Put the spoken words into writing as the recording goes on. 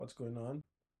What's going on?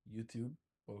 YouTube,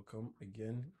 welcome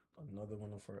again. Another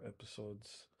one of our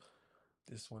episodes.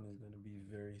 This one is going to be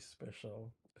very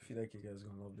special. I feel like you guys are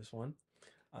going to love this one.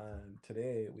 And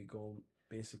today we going to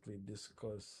basically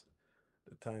discuss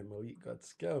the time Malik got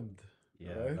scammed,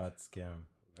 Yeah, right? got scam.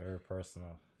 Very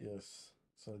personal. Yes.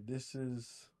 So this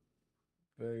is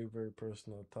very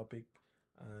personal topic.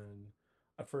 And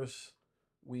at first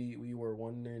we were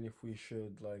wondering if we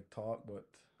should like talk, but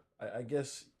I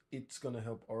guess it's gonna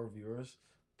help our viewers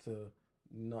to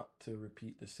not to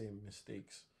repeat the same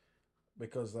mistakes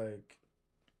because like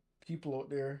people out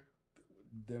there,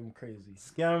 them crazy,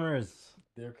 Scammers.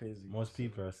 they're crazy. Most So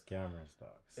people are scammers, dog.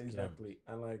 Scam. exactly,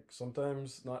 and like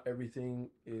sometimes not everything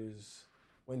is,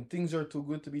 when things are too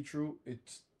good to be true,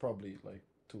 it's probably like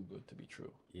too good to be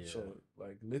true. So Yeah.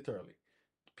 like literally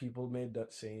people made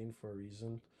that saying for a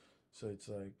reason. So it's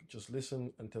like just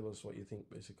listen and tell us what you think,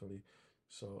 basically.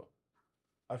 So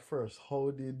at first,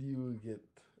 how did you get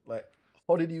like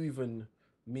how did you even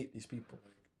meet these people?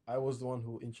 Like I was the one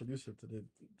who introduced you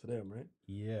to them, right?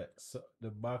 Yeah. So the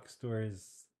backstory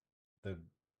is the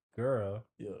girl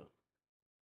Yeah.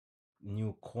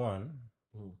 knew Quan,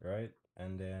 Mm. right?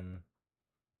 And then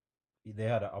they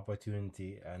had an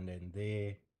opportunity, and then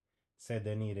they said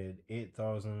they needed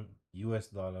 8,000 US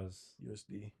dollars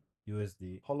USD.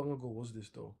 USD, How long ago was this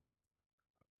though?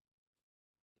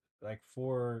 like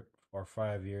 4 or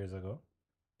 5 years ago.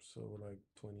 So like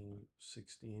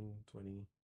 2016,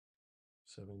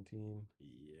 2017,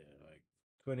 Yeah, like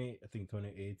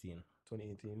 2018.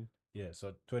 2018. Yeah,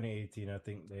 so 2018, I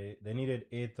think they needed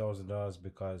 $8,000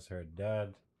 because her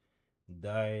dad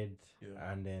died,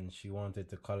 Yeah. and then she wanted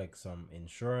to collect some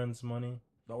insurance money.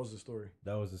 That was the story.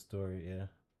 That was the story, yeah.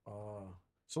 Ah.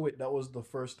 So wait, that was the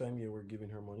first time you were giving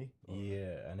her money? Or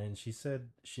Yeah, and then she said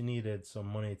she needed some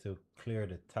money to clear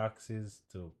the taxes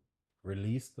to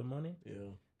release the money,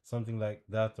 yeah. something like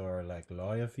that, or like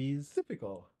lawyer fees.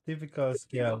 Typical. Typical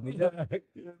Typical. scam. Yeah.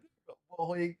 Yeah. Well,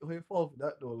 how you fall for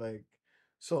that though? Like,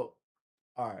 so,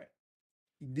 all right.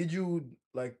 Did you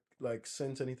like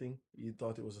sense anything? You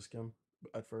thought it was a scam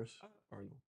at first, or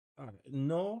no?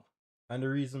 No, and the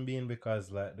reason being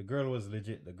because like the girl was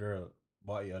legit. The girl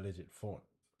bought you a legit phone.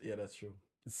 Yeah, that's true.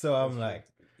 So That's I'm true. like,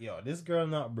 yo, this girl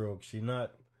not broke. She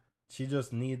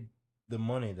just need the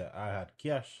money that I had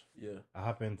cash. Yeah. I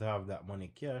happen to have that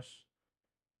money cash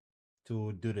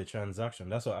to do the transaction.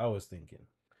 That's what I was thinking.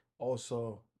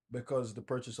 Also, because the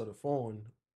purchase of the phone,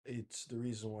 it's the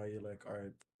reason why you're like, all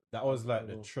right, That I, was I like don't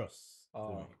the know. trust to me.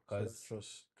 So that Cause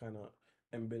trust kind of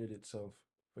embedded itself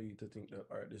for you to think that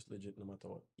all right, this legit no matter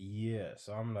what. yeah,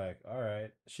 so I'm like, all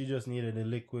right. She just needed the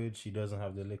liquid. She doesn't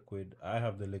have the liquid. I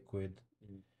have the liquid.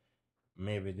 Mm.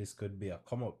 Maybe this could be a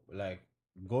come up. Like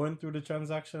going through the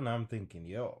transaction, I'm thinking,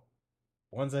 yo,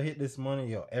 once I hit this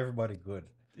money, yo, everybody good.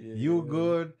 Yeah, You yeah,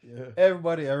 good. yeah.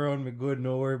 Everybody around me good.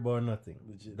 No worry about nothing.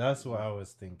 Legit, That's what legit. I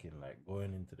was thinking, like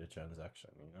going into the transaction,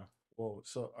 Whoa.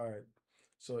 So all right.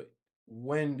 So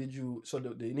when did you? So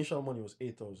the initial money was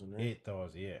 8,000, right?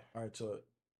 8,000, yeah. All right. So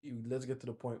let's get to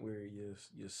the point where you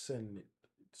send it.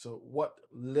 So what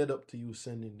led up to you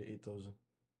sending the 8,000?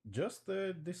 Just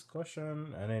the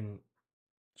discussion, and then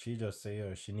she just say,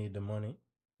 yo, she need the money.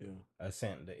 Yeah. I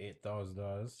sent the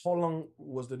 $8,000. How long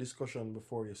was the discussion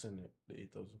before you sent it? The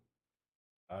 8,000.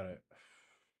 I,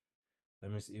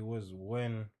 let me see. It was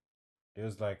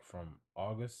like from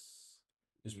August.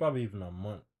 It's Mm. probably even a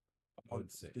month, A I month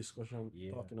would say. of discussion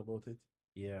Yeah, talking about it.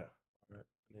 yeah. All right.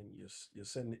 And then you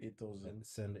send the eight And thousand.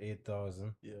 send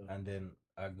 8,000, Yeah. and then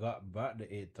I got back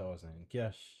the 8,000 in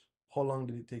cash. How long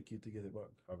did it take you to get it back?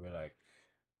 Probably like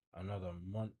another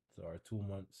month or 2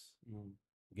 months Mm.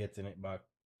 getting it back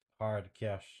hard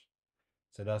cash.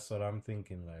 So that's what I'm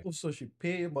thinking. Like Oh, so she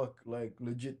pay you back like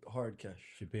legit hard cash.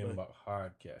 she paying Like, back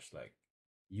hard cash, like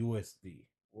USD.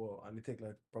 well, and it take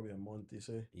like probably a month, you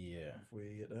say, Yeah, before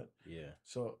you get that. yeah.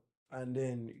 So, and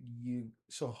then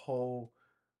so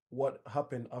what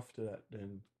happened after that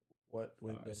then? What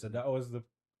went down? So that was the.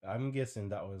 I'm guessing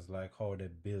that was like how they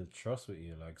build trust with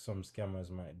you. Like some scammers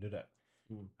might do that,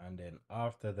 Mm. and then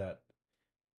after that,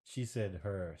 she said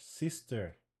her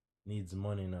sister needs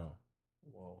money now.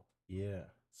 Wow. Yeah.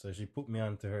 So she put me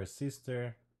onto her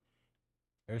sister.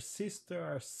 Her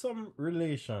sister or some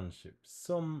relationship,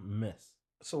 some mess.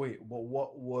 So wait, but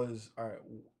what was all right?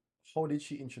 How did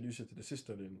she introduce you to the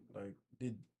sister then? Like,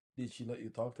 did she let you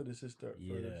talk to the sister at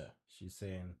first? Yeah. She's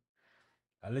saying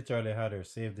I literally had her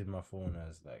saved in my phone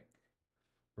as like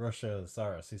Rochelle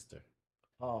Sarah's sister.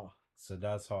 Ah, So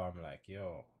that's how I'm like,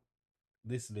 yo,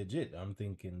 this legit. I'm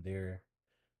thinking they're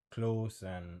close,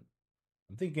 and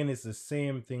I'm thinking it's the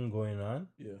same thing going on,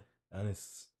 yeah. and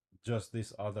it's just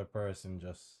this other person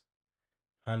just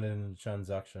handling the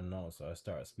transaction now. So I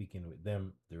start speaking with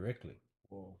them directly.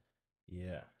 Whoa.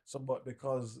 Yeah. So, but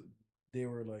because they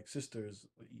were like sisters,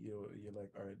 you're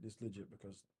like, all right, this legit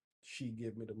because she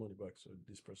gave me the money back, so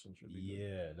this person should be good.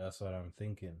 Yeah, that's what I'm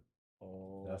thinking.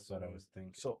 All That's what I right. was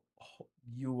thinking. So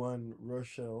you and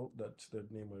Rochelle, that's the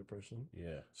name of the person.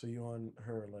 Yeah. So you and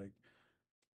her like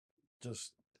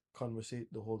just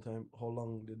conversate the whole time. How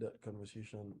long did that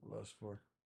conversation last for?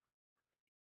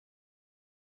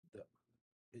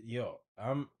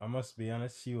 I must be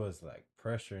honest, she was like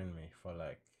pressuring me for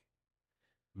like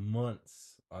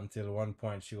months until one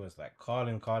point she was like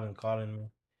calling me, calling.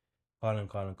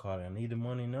 I need the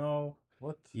money now.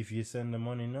 What? If you send the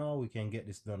money now, we can get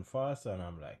this done faster. And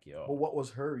I'm like, But yo, what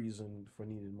was her reason for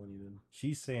needing money then?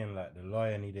 she's saying like the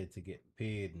lawyer needed to get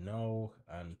paid now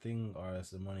and thing, or else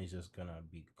the money's just gonna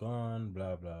be gone,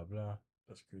 blah blah blah.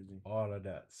 That's crazy. All of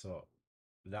that. So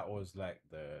that was like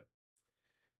the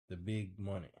big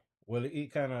money. Well,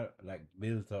 it kind of like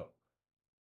built up.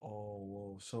 Oh,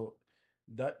 whoa. So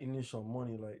that initial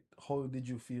money, like, how did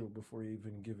you feel before you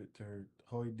even give it to her?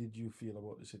 How did you feel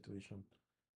about the situation?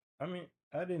 I mean,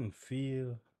 I didn't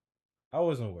feel, I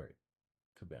wasn't worried,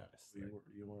 to be honest. Like,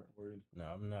 You weren't worried. no,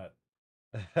 I'm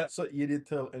not. So you did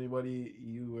tell anybody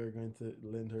you were going to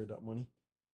lend her that money?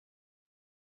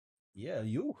 Yeah,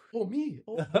 you. Oh, me.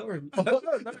 Oh, No, darn.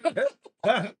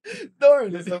 no.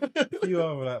 Darn. There's a few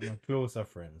of like my closer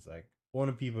friends, like one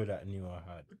of the people that knew I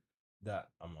had that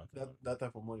amount of money. That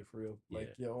type of money for real.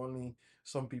 Like, Yeah, yeah, only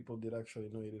some people did actually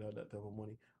know you did have that type of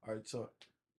money. All right, so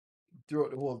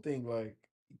throughout the whole thing, like,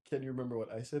 can you remember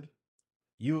what I said?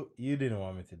 you didn't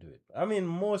want me to do it. I mean,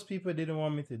 most people didn't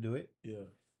want me to do it, Yeah.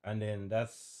 and then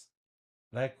that's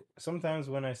like sometimes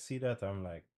when I see that, I'm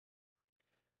like,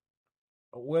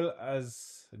 well,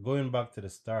 as going back to the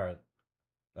start,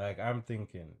 like I'm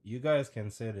thinking, you guys can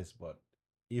say this, but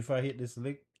if I hit this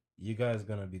lick, you guys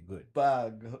gonna be good.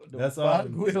 Bag. The That's all bag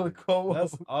I'm will thinking. come up.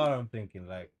 That's all I'm thinking.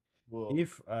 Like, Whoa.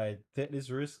 if I take this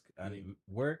risk and Yeah. it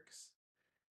works,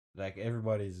 like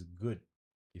everybody's good.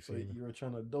 You So feel me? you were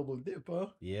trying to double dip, huh?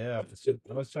 Yeah,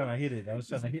 I was trying to hit it. I was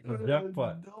trying to hit the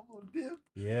jackpot. Double dip.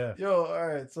 Yeah. Yo, all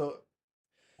right. So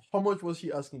how much was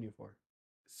she asking you for?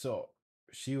 So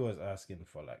she was asking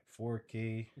for like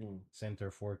 4K, Mm, sent her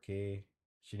 4K.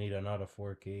 She need another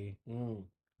 4K, mm.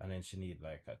 and then she need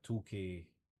like a 2K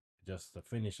just to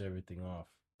finish everything off.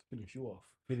 Finish you off.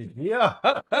 Finish. Yeah.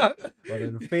 But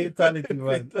then fatality,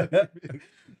 man. Fatality.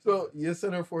 So you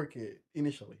sent her 4K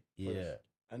initially first, Yeah.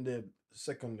 and then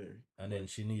secondary. And then Like,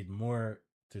 she need more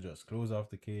to just close off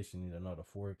the case. She need another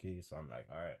 4K. So I'm like,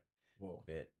 all right, whoa.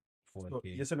 bet So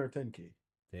 4K, you sent her 10K.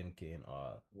 10K and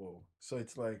all. Whoa. So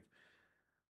it's like,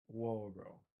 whoa,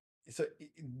 bro. So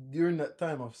during that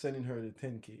time of sending her the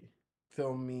 10K,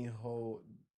 tell me how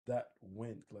that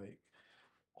went. Like,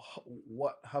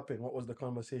 what happened? What was the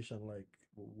conversation like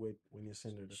with when you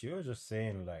send her the? She was just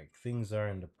saying like things are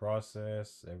in the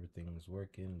process, everything's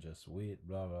working, just wait,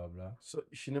 blah blah blah. So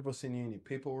she never sent you any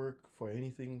paperwork for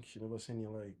anything. She never sent you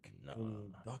like No,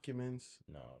 any documents.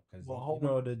 no, because But you how would,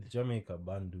 know the Jamaica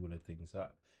bandula things.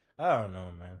 I don't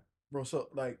know, man. bro? So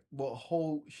like, but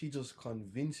how she just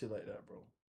convinced you like that, bro?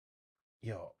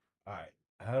 Yo, I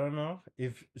don't know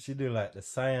if she do like the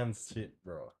science shit,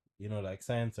 bro. You know, like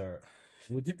science or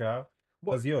witchcraft.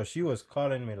 But Cause yo, she was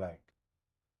calling me like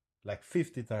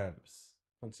 50 times.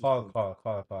 consistent,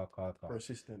 Call.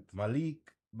 persistent.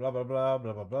 Malik, blah blah blah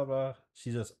blah blah blah blah.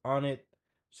 She just on it,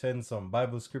 send some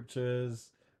Bible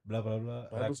scriptures, blah blah blah.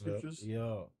 Bible scriptures.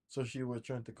 Yo, So she was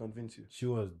trying to convince you. she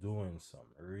was doing some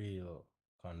real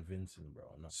convincing, bro.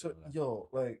 Not So gonna lie. yo,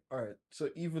 like, all right. So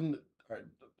even all right,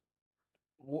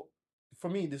 what for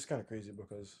me this is kind of crazy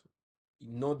because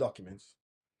no documents,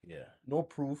 Yeah. no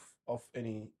proof of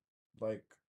any like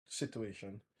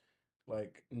situation,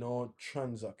 like no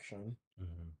transaction.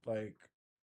 Hmm. Like,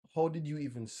 how did you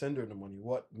even send her the money?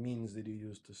 What means did you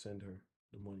use to send her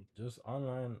the money? Just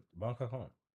online bank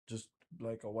account. Just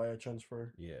like a wire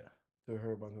transfer Yeah. to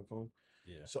her bank account.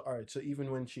 Yeah. So all right, so even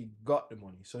when she got the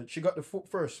money, so she got the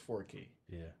first 4K,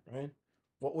 Yeah. right?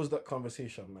 What was that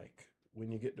conversation like when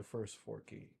you get the first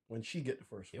 4K? When she get the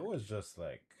first It 4K? was just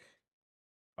like,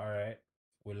 all right,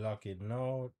 we lock it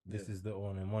now. Yeah. This is the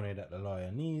only money that the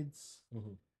lawyer needs.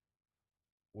 Hmm.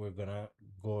 We're gonna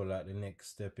go like the next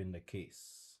step in the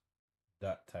case.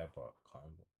 That type of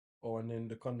combo. Oh, and then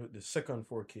the second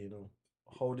 4K,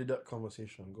 how did that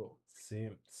conversation go?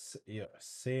 Yeah,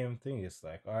 same thing. It's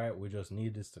like, all right, we just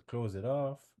need this to close it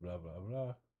off. Blah blah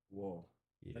blah. Whoa.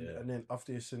 Yeah. And then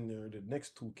after you send her the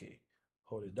next 2K,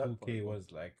 how The did that part 2K go?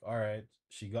 was like, all right,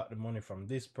 she got the money from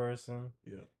this person.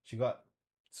 Yeah. She got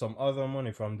some other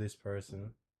money from this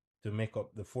person to make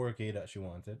up the 4K that she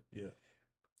wanted. Yeah.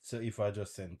 So if I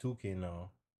just send 2K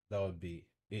now, that would be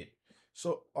it.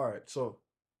 So all right. So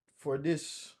for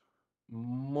this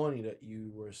money that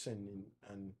you were sending,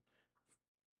 and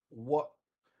what,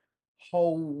 how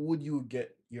would you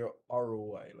get your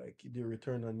ROI, like the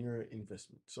return on your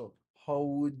investment? So how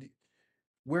would,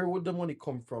 where would the money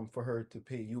come from for her to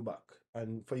pay you back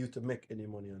and for you to make any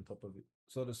money on top of it?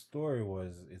 So the story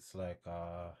was it's like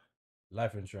a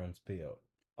life insurance payout.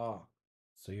 Ah.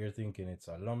 So you're thinking it's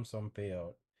a lump sum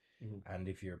payout, Mhm. and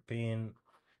if you're paying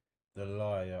the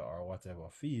lawyer or whatever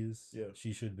fees, Yeah.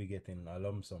 she should be getting a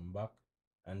lump sum back,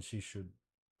 and she should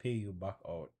pay you back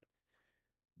out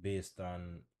based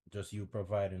on just you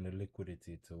providing the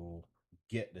liquidity to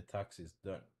get the taxes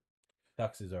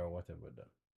or whatever done.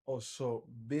 Oh, so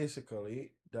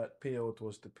basically that payout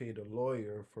was to pay the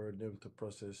lawyer for them to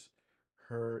process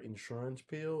her insurance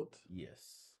payout,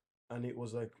 Yes. and it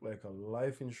was like a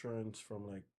life insurance from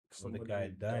like When the somebody guy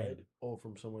who died. died. Oh,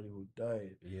 from somebody who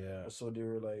died. Yeah. So they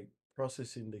were like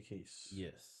processing the case.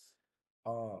 Yes.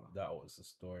 Ah, That was the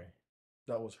story.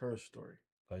 that was her story.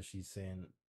 Because she's saying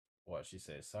what she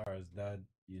said. Sarah's dad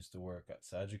used to work at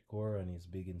Sagicor and he's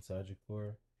big in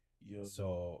Sagicor. Yeah.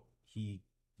 So he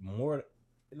more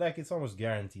like it's almost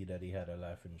guaranteed that he had a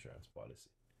life insurance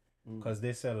policy Mm. because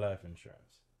they sell life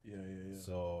insurance. Yeah.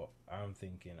 So I'm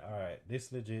thinking, all right,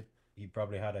 this legit. He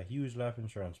probably had a huge life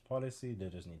insurance policy. They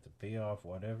just need to pay off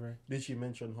whatever. Did she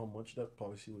mention how much that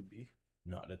policy would be?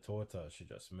 Not the total. She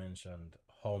just mentioned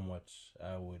how much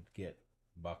I would get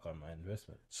back on my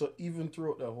investment. So even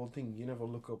throughout that whole thing, you never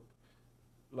look up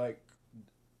like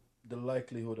the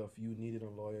likelihood of you needing a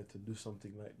lawyer to do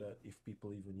something like that, if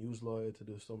people even use lawyer to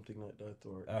do something like that,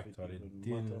 or if it Actually, even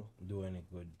didn't matter. do any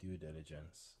good due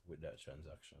diligence with that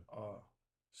transaction.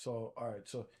 So all right,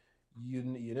 so you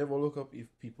never look up if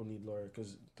people need lawyer,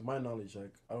 because to my knowledge,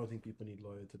 like I don't think people need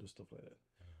lawyer to do stuff like that.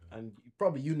 And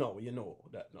probably you know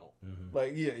that now.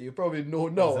 Like yeah, you probably know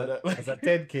that like It's a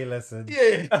 10K lesson.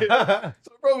 yeah.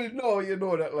 So probably you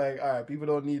know that like all right, people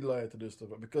don't need lawyer to do stuff,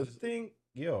 but because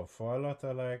For a lot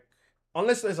of like,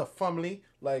 unless there's a family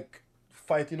like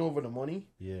fighting over the money,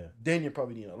 yeah, then you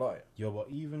probably need a lawyer. but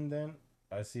even then,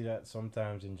 I see that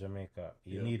sometimes in Jamaica,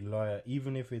 you Yeah. need lawyer,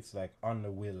 even if it's like on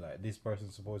the will, like this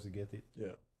person's supposed to get it.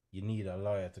 Yeah. You need a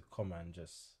lawyer to come and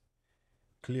just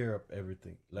clear up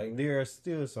everything. Like Mhm. there are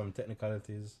still some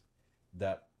technicalities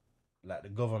that like the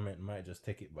government might just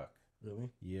take it back. Really?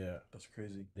 Yeah. That's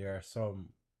crazy. There are some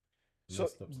So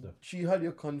messed up stuff. she had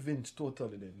you convinced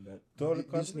totally then that Totally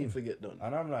this need convinced. to get done.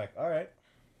 And I'm like, all right,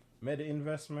 made the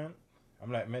investment.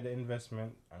 Made the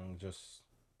investment and just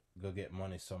go get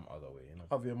money some other way, you know.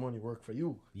 Have your money work for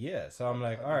you. Yeah, so I'm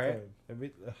like, At all the right, time. a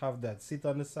bit have that sit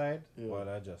on the side Yeah. while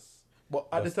I just. But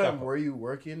at the Just time, stop up. were you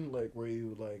working? Like, were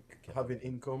you like having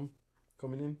income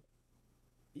coming in?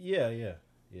 Yeah.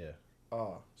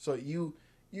 So you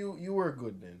were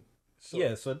good then. So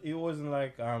Yeah, so it wasn't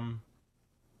like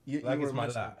you like were it's my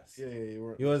messing- last. Yeah, you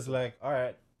were. It was like, all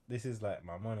right, this is like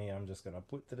my money. I'm just gonna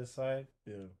put to the side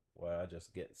Yeah. while I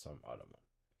just get some other money.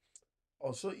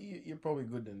 Oh, so you're probably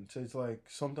good then. So it's like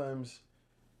sometimes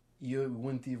you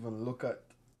wouldn't even look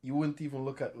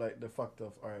at like the fact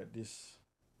of all right, this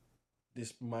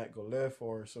might go left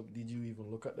or so. Did you even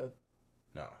look at that?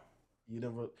 No, You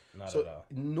never. not So at all.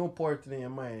 no part in your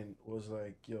mind was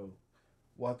like, yo,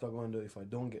 what am I going to do if I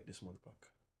don't get this money back?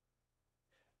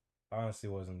 Honestly,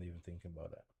 wasn't even thinking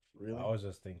about that. Really? I was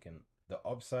just thinking the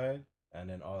upside, and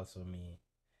then also me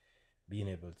being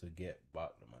able to get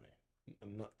back the money.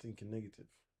 I'm not thinking negative.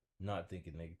 Not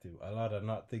thinking negative. A lot of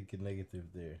not thinking negative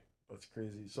there. That's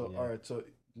crazy. So Yeah. all right. So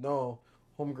now,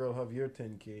 homegirl have your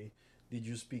 10K. Did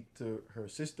you speak to her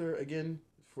sister again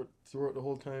for throughout the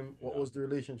whole time? What No. was the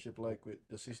relationship like with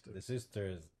the sister? The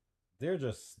sisters, they're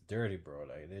just dirty, bro.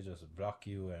 Like they just block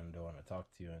you and don't want to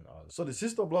talk to you and all. So the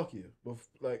sister block you,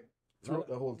 like throughout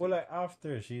the whole thing. Well, like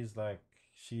after she's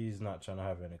not trying to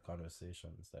have any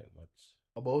conversations like much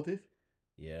About it.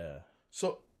 Yeah.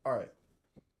 So all right.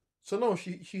 So now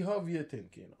she have your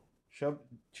 10K now. She have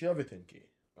your 10K.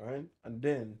 All right, and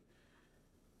then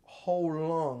how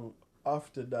long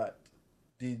after that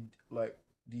do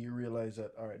you realize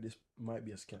that all right, this might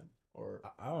be a scam? Or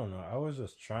I don't know. I was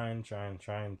just trying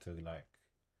to like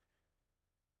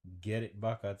get it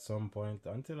back at some point.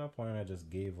 Until a point, I just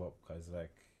gave up because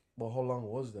like. But how long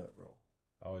was that, bro?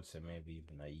 I would say maybe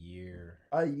even a year.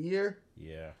 A year?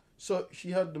 Yeah. So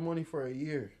she had the money for a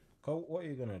year. What are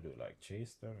you gonna do? Like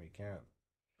chase them? You can't.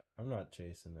 I'm not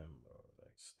chasing them, bro.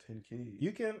 Like It's 10K.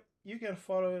 you can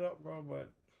follow it up, bro, but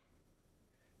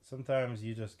sometimes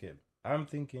you just get I'm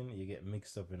thinking you get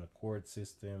mixed up in a court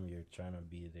system. You're trying to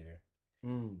be there.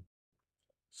 Mm.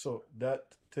 So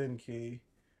that 10K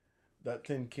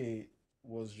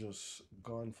was just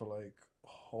gone for like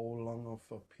how long of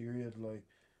a period? Like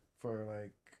for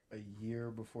like a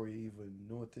year before you even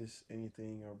notice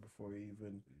anything or before you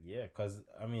even Yeah, cause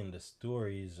I mean the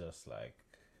story is just like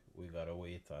we gotta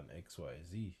wait on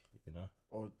XYZ. You know.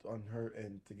 or on her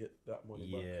end to get that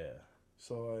money back. Yeah.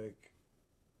 So like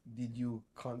did you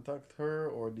contact her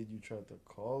or did you try to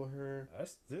call her? I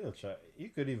still try. You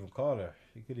could even call her.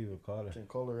 You could even call Can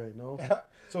call her right now. her.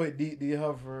 So wait, do you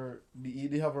have her? Do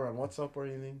you have her on WhatsApp or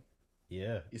anything?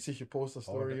 Yeah. You see she post a Hold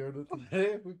story or anything?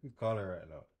 it. We could call her right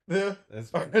now. Yeah.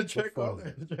 Let's Alright, put check phone out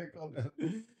is her. Check out her.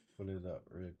 pull it up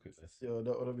real quick. Let's see. Yo,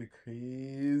 that would be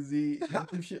crazy. What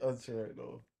if she answer right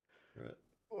now?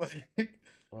 Right. Like,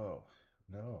 Oh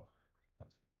no.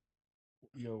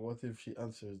 yo, what if she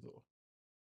answers though?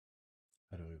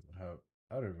 I don't even have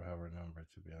I don't even have her number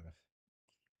to be honest.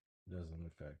 Doesn't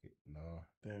look like it. No.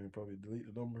 Damn, you probably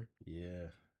delete the number. Yeah.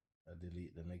 I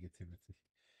delete the negativity.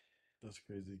 That's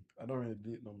crazy. I don't really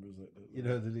delete numbers like that. You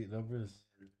know delete numbers?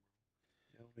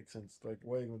 Yeah, it makes sense. Like,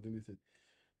 why are you gonna delete it?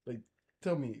 Like,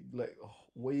 tell me, like,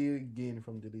 what you gain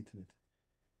from deleting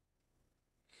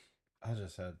I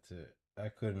just had to I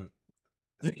couldn't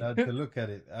it? had to look at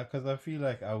it because I feel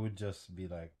like I would just be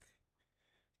like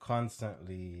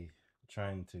constantly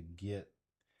trying to get.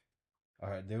 All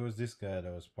right, there was this guy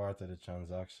that was part of the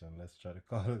transaction. Let's try to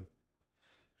call him.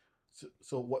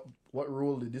 So what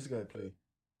role did this guy play?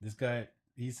 This guy,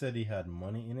 he said he had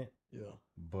money in it, Yeah,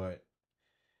 but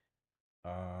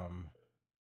um,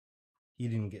 he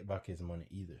didn't get back his money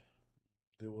either.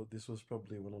 this was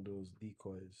probably one of those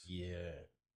decoys. Yeah,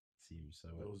 seems so.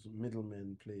 Those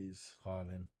middlemen plays.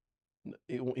 Calling.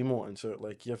 It won't answer.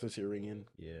 Like you have to see it ringing.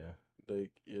 Yeah.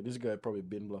 Like yeah, this guy probably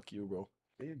bin block you, bro.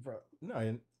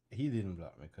 No, he didn't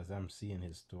block me because I'm seeing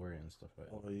his story and stuff like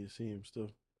Oh, that. you see him still.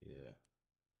 Yeah.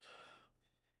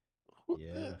 What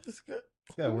Yeah. this guy?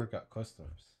 This guy work at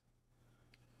customs.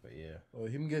 But yeah. Oh,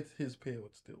 him get his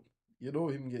payout still. You know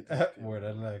him get his payout. More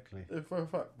than likely. For a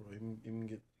fact, bro. Him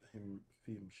get him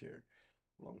fee him share.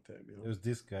 Long time, you know. There was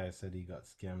this guy said he got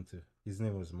scammed too. His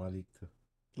name was Malik too.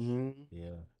 Mm-hmm.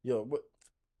 Yeah. Yo, but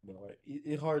like,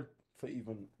 it hard for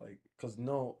even like because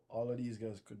now all of these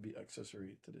guys could be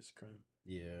accessory to this crime.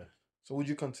 Yeah. So would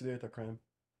you consider it a crime?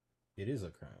 It is a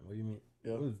crime. What do you mean?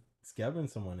 Yeah. Well, scabbing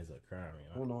someone is a crime, you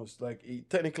know? Who knows? Like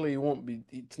technically, it won't be.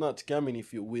 It's not scamming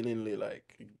if you willingly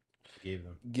like Gave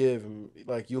him. give him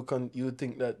like you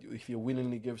think that if you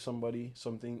willingly give somebody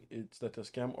something, it's that a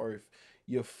scam, or if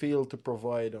you fail to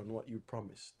provide on what you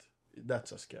promised,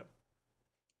 that's a scam.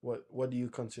 What do you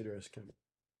consider a scam?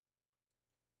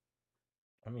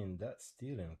 I mean, that's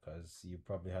stealing because you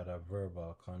probably had a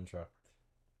verbal contract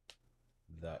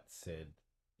that said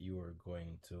you were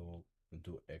going to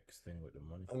do X thing with the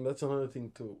money. And that's another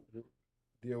thing too.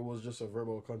 There was just a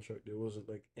verbal contract. There wasn't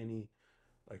like any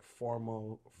like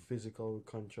formal physical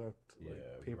contract, like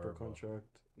Yeah, paper verbal. contract,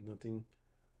 nothing.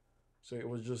 So it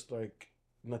was just like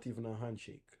not even a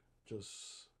handshake,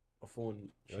 just a phone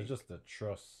It was shake, just the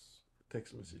trust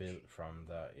text message. built from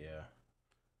that, yeah.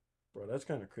 Bro, that's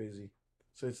kind of crazy.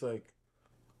 So it's like,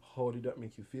 how did that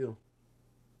make you feel?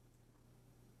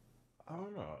 I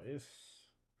don't know.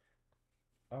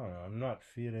 I don't know. I'm not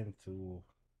feeling too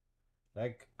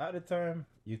like at the time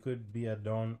you could be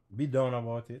down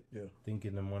about it, Yeah,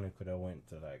 thinking the money could have went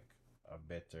to like a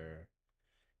better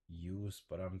use,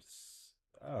 but I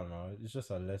don't know. It's just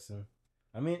a lesson.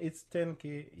 I mean, it's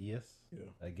 10K. Yes,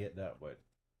 yeah. I get that, but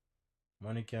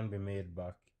money can be made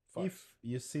back. Facts. If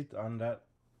you sit on that,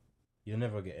 you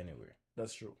never get anywhere.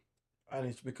 That's true. And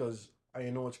it's because I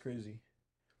know what's crazy.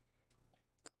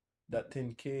 That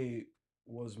 10K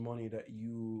was money that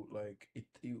you like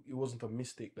it wasn't a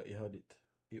mistake that you had it.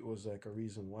 It was like a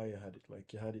reason why you had it.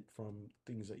 Like you had it from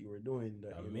things that you were doing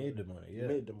that I you made know the money. you Yeah,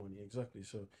 made the money exactly.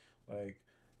 So like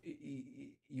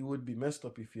you would be messed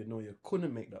up if you know you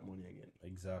couldn't make that money again.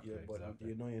 exactly, Yeah, but exactly.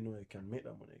 you know you can make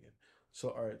that money again. So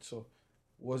all right, so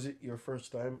was it your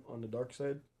first time on the dark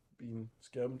side being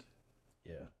scammed?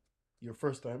 Yeah, Your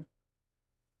first time?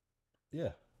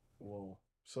 yeah. Whoa.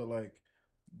 So like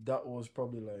that was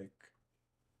probably like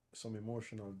some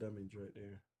emotional damage right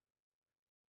there.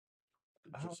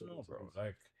 I Just don't so know, that's bro. nice.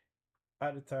 Like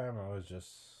at the time, I was just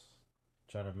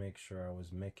trying to make sure I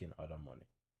was making other money.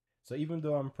 So even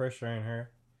though I'm pressuring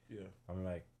her, Yeah, I'm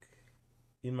like,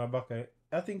 in my back,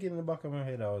 I think in the back of my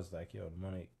head, I was like, yo, the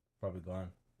money probably gone,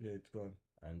 yeah, it's gone.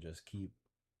 and just keep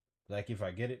like if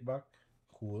I get it back,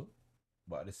 cool.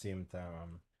 But at the same time,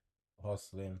 I'm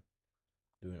hustling,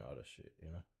 doing other shit, you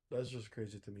know. That's just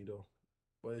crazy to me though.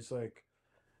 But it's like,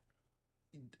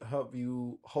 have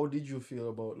you? How did you feel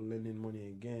about lending money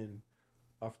again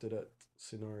after that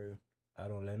scenario? I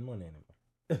don't lend money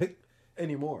anymore.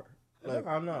 Anymore? No, Like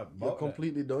I'm not you're about that.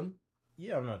 completely done.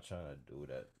 Yeah, I'm not trying to do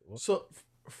that. What? So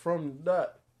from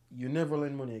that, you never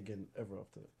lend money again ever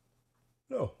after that.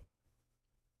 No,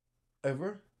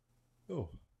 Ever? no,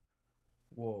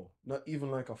 Whoa! Not even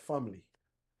like a family.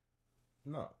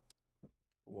 no.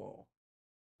 Whoa!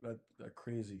 That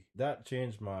crazy. That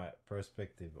changed my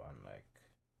perspective on like,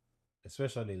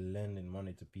 especially lending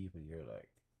money to people. You're like,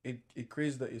 It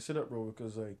crazy that you said that, bro,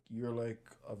 because like you're like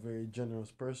a very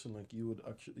generous person. Like you would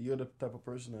actually, you're the type of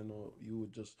person I know you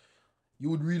would just, you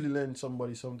would really lend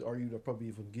somebody something, or you'd probably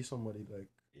even give somebody like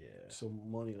yeah,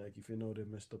 some money, like if you know they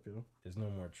messed up, you know. there's no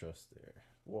more trust there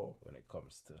Wow. when it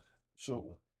comes to So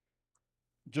people.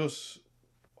 just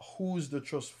who's the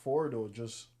trust for though?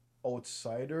 Just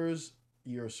outsiders,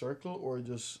 your circle, or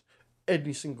just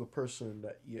any single person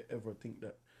that you ever think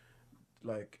that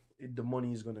like the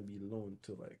money is gonna be loaned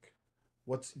to? Like,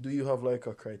 what's, do you have like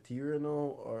a criteria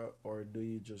now, or do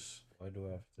you just Why do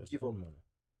I have to give up? lend money?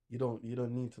 You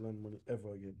don't need to lend money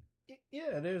ever again.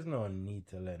 Yeah, there's no need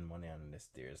to lend money unless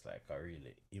there's like a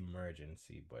really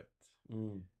emergency. But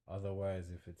Mm, otherwise,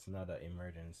 if it's not an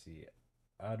emergency,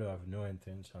 I don't have no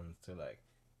intentions to like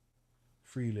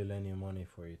freely lend you money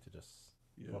for you to just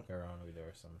yeah. fuck around with it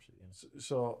or some shit.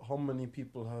 So how many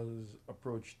people has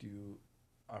approached you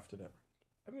after that?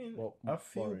 I mean, Well, a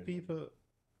few borrowing money. people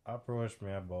approached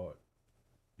me about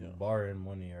Yeah. borrowing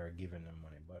money or giving them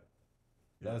money, but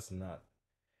Yeah. that's not.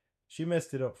 She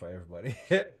messed it up for everybody,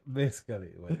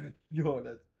 basically. Yo,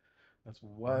 that's But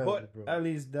wild, bro. at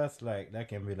least that's like that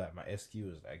can be like my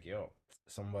excuse. Like, yo,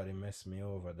 somebody messed me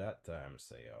over that time.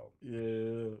 Say, yo,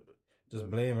 Yeah. just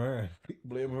That, blame her.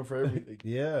 blame her for everything.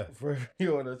 Yeah, For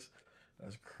yo, that's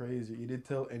crazy. You didn't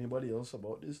tell anybody else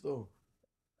about this though,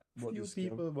 about few this scam.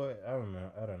 people, but I don't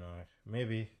know. I don't know.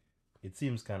 Maybe it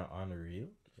seems kind of unreal,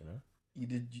 you know?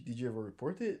 Did you ever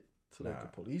report it to like a Nah,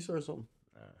 police or something?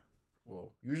 nah.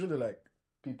 Well, usually like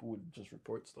people would just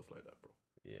report stuff like that, bro.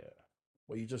 Yeah,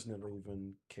 Well, you just never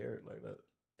even cared like that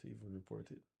to even report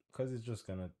it. because it's just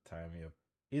gonna tie me up.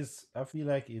 It's I feel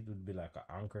like it would be like an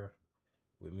anchor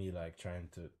with me like trying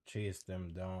to chase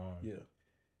them down, Yeah,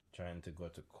 trying to go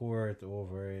to court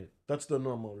over it. that's the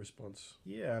normal response.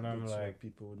 Yeah, and I'm That's what like,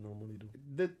 people would normally do.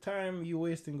 the time you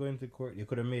wasting going to court, you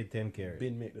could have made 10K.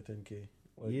 Been make the 10K.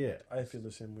 Like Yeah. I feel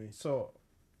the same way So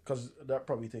because that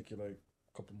probably take you like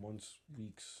a couple months,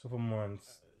 weeks. couple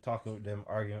months talking with them,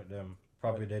 arguing with them. Right.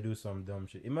 Probably they do some dumb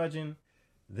shit. Imagine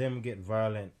them get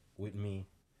violent with me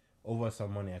over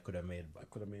some money I could have made I back.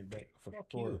 could have made back for Fuck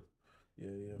sure. you. Yeah,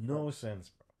 yeah, No facts.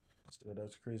 sense, bro. Yeah,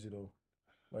 that's crazy though.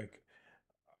 Like,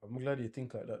 I'm glad you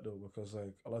think like that though, because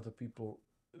like a lot of people,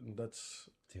 that's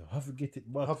You have to get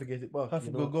it back. have to get it back. Have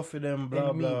You to go know, go for them.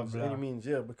 Blah blah any blah. means,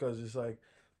 yeah. Because it's like,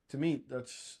 to me,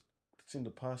 that's it's in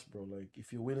the past, bro. Like,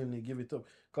 if you willingly give it up,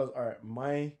 because all right,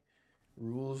 my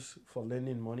rules for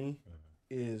lending money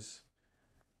is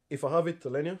if I have it to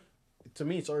lend you, to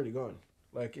me it's already gone.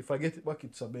 Like if I get it back,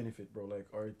 it's a benefit, bro. Like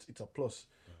or it's a plus,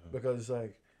 because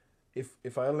like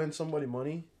if I lend somebody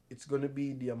money, it's gonna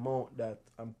be the amount that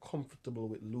I'm comfortable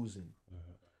with losing.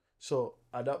 So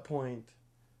at that point,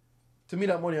 to me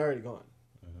that money already gone.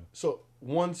 So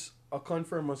once I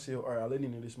confirm I say, all right, I'm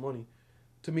lending you this money,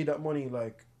 to me that money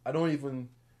like I don't even,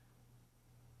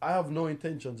 I have no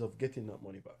intentions of getting that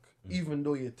money back, even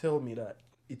though you tell me that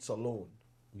it's a loan.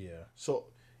 Yeah. So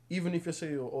even if you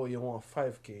say, oh, you want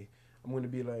 5K, I'm going to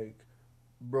be like,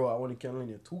 bro, I want to can lend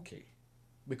you 2K.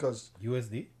 Because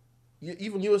USD. yeah,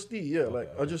 even USD, yeah, Okay.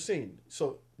 like I'm just saying.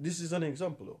 So this is an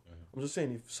example though. I'm just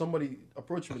saying if somebody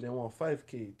approach me, they want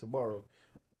 5K to borrow,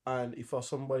 and if I'm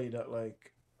somebody that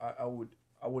like I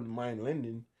wouldn't mind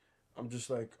lending, I'm just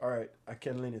like, all right, I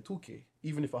can lend you 2K,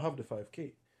 even if I have the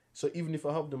 5K. So even if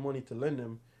I have the money to lend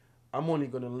them, I'm only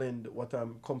gonna lend what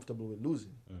I'm comfortable with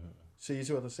losing. So you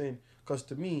see what I'm saying? Because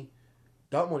to me,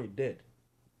 that money dead.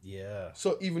 Yeah.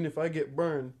 So even if I get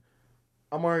burned,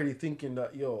 I'm already thinking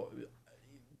that yo,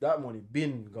 that money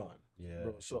been gone, Yeah.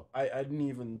 bro. So I didn't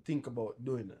even think about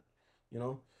doing that, you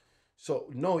know. So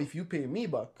no, if you pay me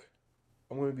back,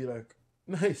 I'm gonna be like,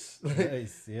 nice, like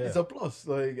Nice. Yeah. it's a plus.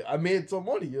 Like I made some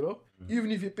money, you know.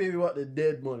 Even if you pay me back the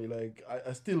dead money, like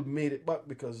I still made it back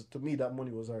because to me that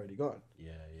money was already gone.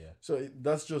 Yeah. Yeah. So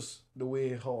that's just the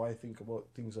way how I think about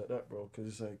things like that, bro.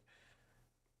 Because it's like,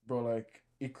 bro, like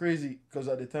it crazy. Because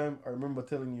at the time, I remember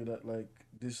telling you that like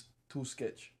this too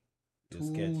sketch, You're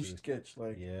too sketchy. sketch,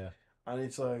 like, Yeah. and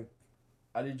it's like,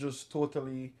 I did just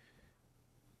totally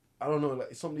I don't know,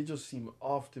 like something just seemed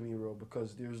off to me, bro,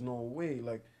 because there's no way,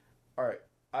 like, all right,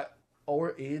 I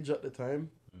our age at the time,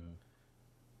 Mm.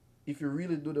 if you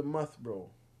really do the math,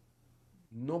 bro,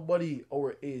 nobody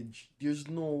our age, there's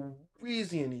no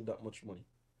reason you need that much money.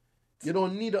 You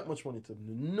don't need that much money to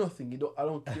do nothing. You don't. I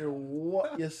don't care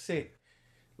what you say.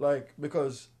 Like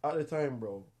because at the time,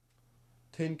 bro,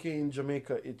 10K in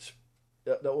Jamaica,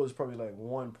 that was probably like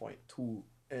 1.2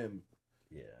 M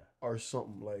Yeah. or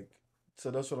something like.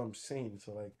 So that's what I'm saying.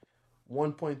 So like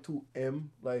 1.2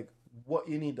 M, like what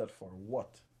you need that for?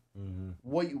 What? Mm-hmm.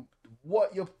 What you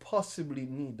what you possibly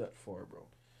need that for, bro?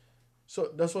 So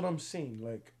that's what I'm saying.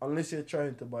 Like unless you're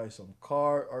trying to buy some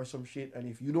car or some shit, and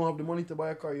if you don't have the money to buy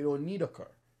a car, you don't need a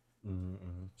car. Mm-hmm.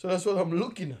 Mm-hmm. So that's what I'm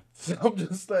looking at. So I'm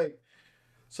just like,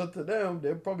 so to them,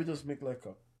 they probably just make like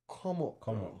a come up,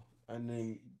 Come on. bro, and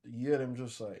then you hear them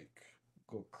just like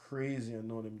go crazy and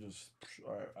know them just,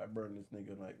 all right, I burn this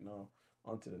nigga like no,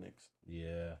 on to the next.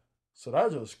 Yeah. So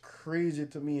that's just crazy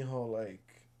to me how like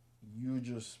you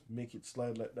just make it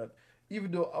slide like that.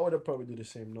 Even though I would have probably do the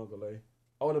same, not gonna lie.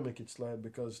 I would have make it slide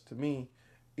because to me,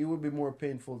 it would be more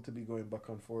painful to be going back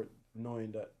and forth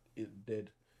knowing that it dead.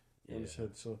 You Yeah.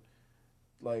 understand? So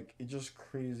like it's just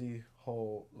crazy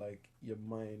how like your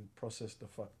mind process the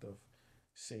fact of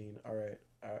saying, all right,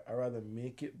 I rather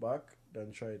make it back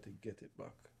than try to get it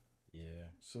back. Yeah.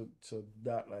 So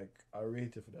that like I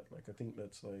rate it for that. Like I think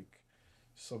that's like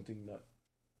something that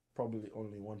probably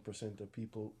only 1% of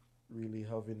people really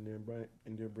have in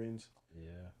their brains. Yeah.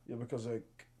 Yeah, because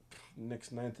like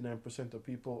next 99% of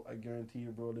people, I guarantee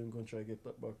you, bro, they're gonna try to get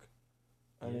that back.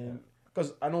 And Yeah. then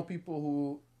because I know people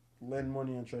who lend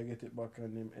money and try to get it back,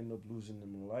 and them end up losing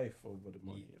them life over the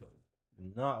money, Yeah.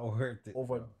 Not worth it,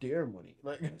 over bro. their money.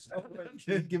 Like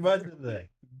Imagine that.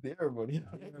 their money.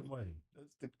 Their money.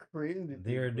 That's the crazy thing,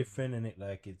 They're bro. defending it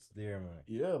like it's their money.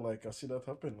 Yeah, like I see that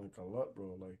happen like a lot,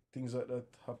 bro. Like things like that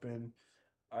happen.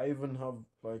 I even have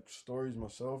like stories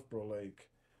myself, bro. Like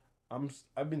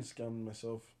I've been scammed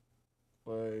myself,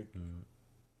 like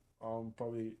Mm.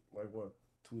 probably like what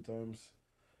 2 times,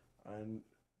 and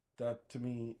that to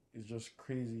me is just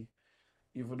crazy.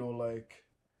 Even though like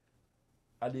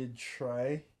I did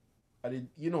try, I did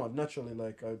naturally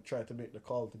like I tried to make the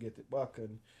call to get it back,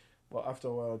 and but after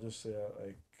a while I just say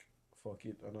like fuck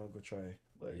it and I'll go try.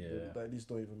 Like Yeah. like this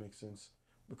don't even make sense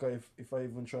because if I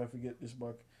even try to get this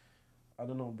back, I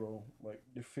don't know, bro. Like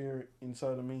the fear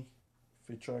inside of me, if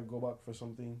I try to go back for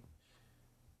something,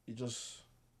 it just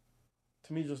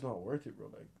to me just not worth it, bro.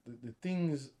 Like the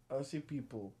things I see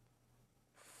people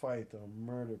fight and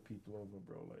murder people over,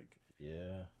 bro. Like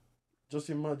Yeah. just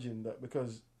imagine that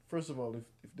because first of all, if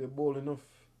they're bold enough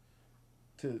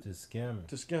to To scam.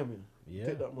 to scam you, take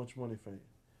Yeah. that much money from you,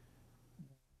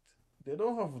 they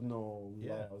don't have no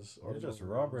Yeah. laws or They're no just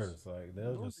rules. robbers. Like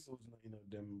they'll No just. rules not in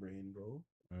them brain, bro.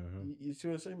 Mm-hmm. You see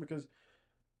what I'm saying? Because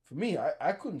for me,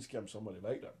 I couldn't scam somebody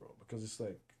like that, bro. Because it's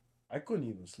like I couldn't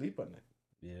even sleep at night.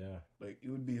 Yeah. Like it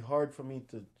would be hard for me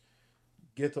to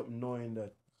get up knowing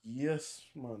that yes,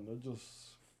 man, I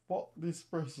just fuck this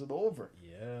person over,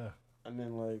 Yeah. and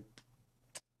then like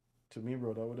to me,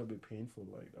 bro, that would have been painful.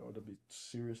 Like that would have been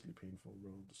seriously painful,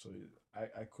 bro. So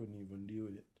I couldn't even deal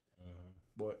with it. Mm-hmm.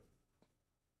 But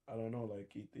I don't know,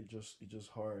 like it just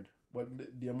hard. But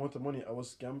the amount of money I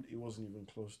was scammed, it wasn't even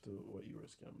close to what you were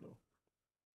scammed though.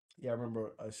 Yeah, I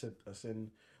remember I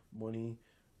sent money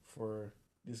for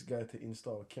this guy to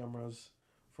install cameras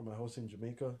for my house in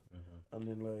Jamaica, Mm-hmm. and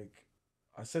then like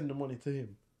I send the money to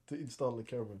him to install the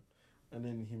camera, and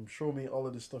then him show me all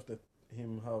of the stuff that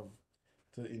him have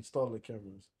to install the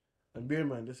cameras. And bear in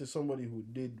mind, this is somebody who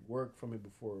did work for me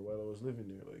before while I was living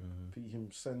there. Like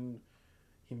Mm-hmm.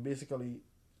 him basically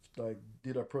like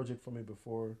did a project for me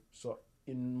before. So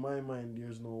in my mind,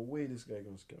 there's no way this guy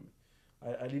gonna scam me.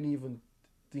 I didn't even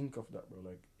think of that, bro.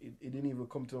 Like it didn't even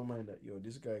come to my mind that yo,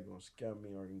 this guy gonna scam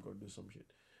me or him gonna do some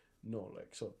shit. No,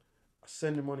 like so I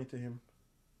send the money to him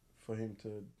for him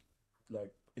to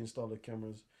like install the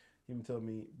cameras. Him tell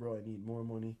me, bro, I need more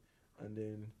money, and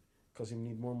then cause he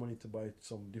need more money to buy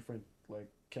some different like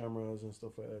cameras and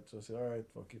stuff like that. So I said, all right,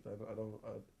 fuck it.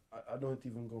 I don't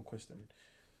even go question it.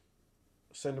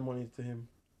 Send the money to him,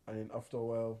 and then after a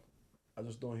while, I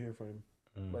just don't hear from him.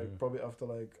 Mm-hmm. Like probably after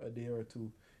like a day or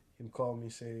two, him call me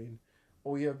saying,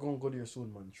 "Oh yeah, go there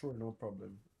soon, man. Sure, no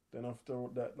problem." Then after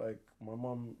that, like my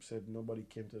mom said, nobody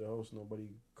came to the house, nobody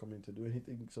come in to do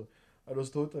anything. So I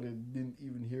just totally didn't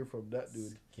even hear from that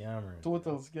dude. Scammers,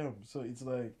 Total bro. scam. So it's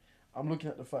like I'm looking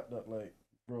at the fact that like,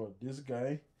 bro, this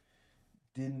guy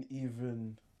didn't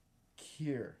even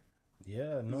care.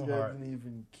 Yeah, This no guy heart. didn't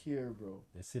even care, bro.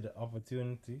 They see the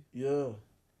opportunity. Yeah,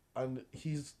 and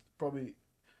he's probably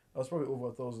That was probably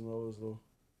over $1,000 though.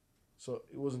 So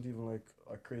it wasn't even like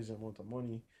a crazy amount of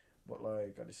money, but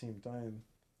like at the same time,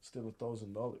 still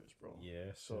 $1,000, bro.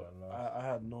 Yeah, still So a lot. I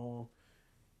had no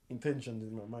intention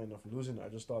in my mind of losing it. I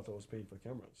just thought I was paying for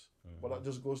cameras. But Mm-hmm. that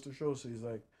just goes to show. So it's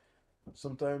like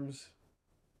sometimes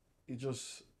it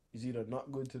just is either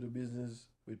not good to the business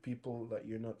with people that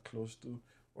you're not close to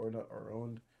or not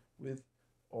around with,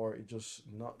 or it's just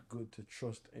not good to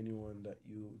trust anyone that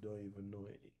you don't even know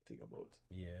anything about.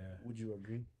 Yeah, Would you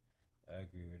agree? I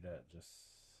agree with that. Just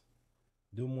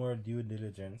do more due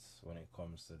diligence when it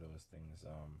comes to those things.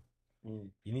 Mm.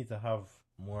 You need to have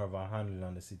more of a handle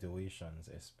on the situations,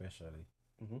 especially.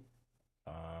 Mm-hmm.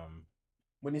 Um,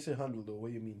 When you say handle, though, what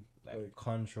do you mean? like Like,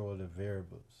 control the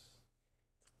variables.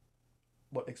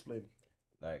 but explain.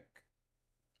 Like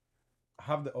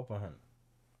have the upper hand.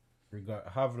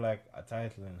 Have like a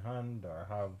title in hand or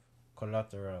have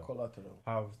collateral. Collateral.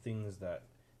 Have things that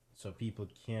so people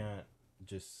can't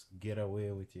just get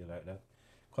away with you like that.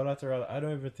 Collateral. I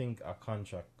don't even think a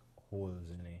contract holds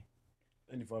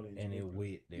Any value into any paper.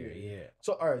 weight Yeah, there. yeah. Yeah.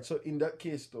 So, all right. So, in that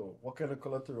case, though, what kind of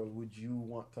collateral would you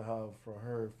want to have for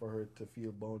her to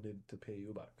feel bounded to pay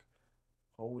you back?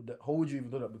 How would you even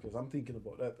do that? Because I'm thinking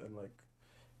about that and like,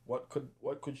 what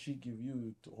could she give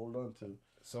you to hold on to?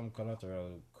 Some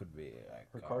collateral could be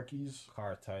like Her car keys,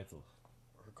 car title.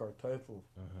 her car title.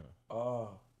 Mm-hmm. Ah,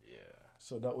 Yeah.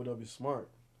 so that would have been smart.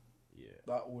 Yeah.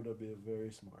 That would have been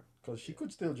very smart because she Yeah.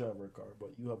 could still drive her car,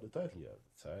 but you have the title. Yeah.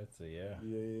 Title. Yeah.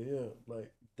 Yeah, yeah, yeah.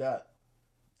 Like that,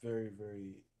 very,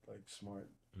 very like smart.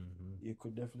 Mm-hmm. You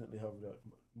could definitely have that.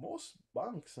 Most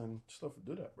banks and stuff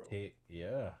do that, bro. Take.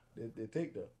 Yeah. They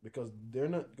take that because they're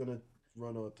not gonna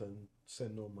run out and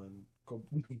send no man come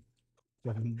do it.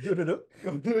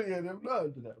 Come do it. Yeah, they're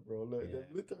not do that, bro. Like, they Yeah.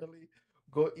 literally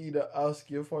go either ask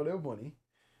you for their money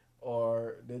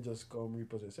or they just come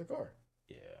repossess your car.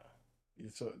 Yeah.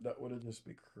 So that would have just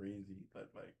been crazy,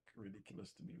 like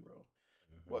ridiculous to me, bro.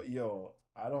 Mm-hmm. But yo,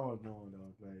 I don't know,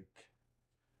 dog. Like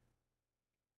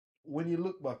when you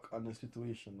look back on a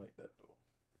situation like that,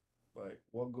 though, like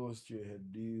what goes through your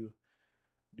head? Do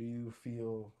you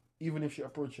feel even if she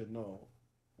approach you now,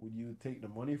 would you take the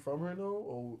money from her now,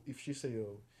 or if she say,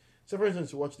 "Oh," so for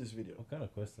instance, watch this video. What kind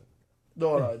of question?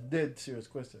 No, no, dead serious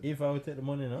question. If I would take the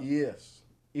money now, Yes,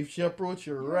 if she approach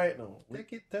you yeah, right now,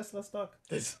 take it Tesla stock.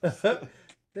 so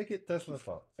Take it Tesla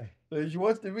stock. if you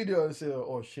watch the video and say,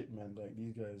 "Oh shit, man! Like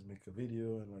these guys make a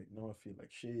video and like now I feel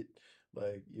like shit,"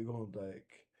 like you're gonna like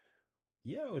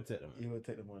Yeah, I would take the money. you would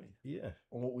take the money. Yeah,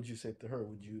 And what would you say to her?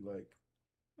 Would you like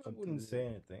I wouldn't continue? say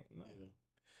anything. No. Yeah.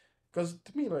 Because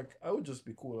to me, like, I would just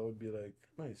be cool. I would be like,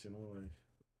 nice, like,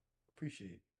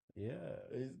 appreciate. Yeah,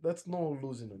 That's no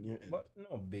losing on your end. but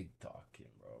no big talking,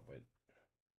 bro. But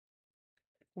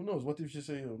Who knows? What if she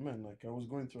say, oh, man, like, I was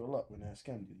going through a lot when I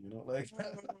scammed you, Like,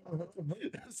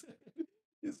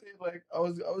 you say, like, I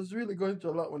was really going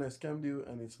through a lot when I scammed you,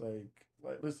 and it's like,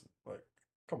 listen, like,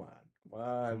 come on, come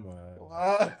on, come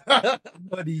on, come on.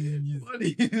 buddies. What are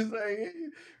you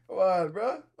saying? Come on,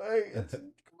 bro. Like,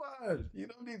 come on. You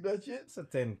don't need that shit. It's a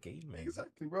 10K, man.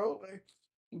 Exactly, bro. Like,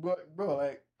 but bro,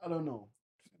 like, I don't know.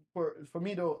 For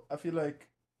me though, I feel like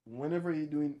whenever you're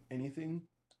doing anything,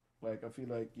 like I feel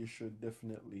like you should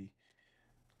definitely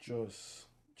just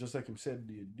like you said,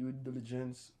 do your due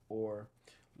diligence or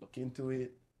look into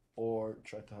it or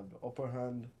try to have the upper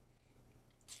hand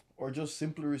or just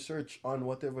simply research on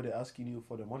whatever they're asking you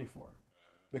for the money for.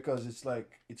 Because it's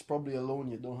like it's probably a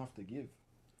loan you don't have to give.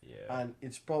 Yeah, And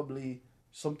it's probably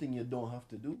something you don't have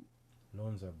to do.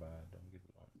 loans are bad. Don't give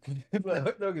But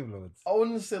loans. Don't give loans. I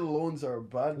wouldn't say loans are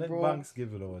bad, Let bro. banks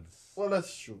give loans. Well,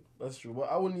 that's true. That's true. But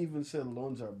I wouldn't even say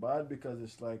loans are bad because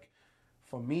it's like,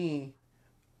 for me,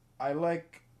 I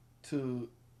like to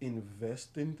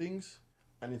invest in things,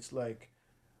 and it's like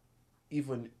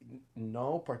even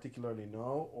now, particularly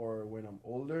now, or when I'm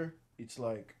older, it's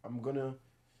like I'm gonna.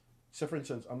 Say for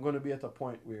instance, I'm gonna be at a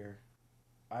point where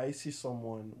I see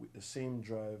someone with the same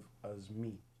drive as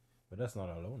me. But that's not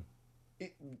a loan.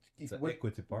 It, It's it an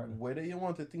equity partner. whether you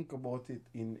want to think about it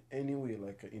in any way,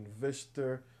 like an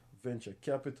investor, venture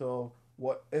capital,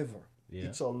 whatever, Yeah,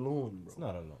 it's a loan, bro. it's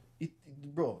not a loan.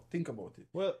 Bro, think about it.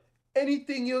 Well,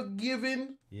 Anything you're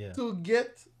giving yeah, to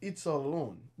get, it's a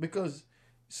loan. Because,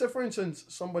 say for instance,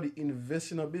 somebody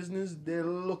invests in a business, they're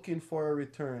looking for a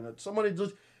return. Somebody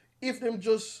just, if them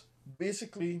just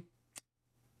basically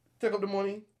take up the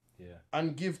money yeah,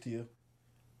 and give to you,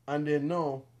 and they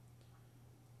know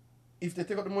if they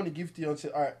take out the money, give to you, and say,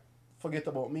 "All right, forget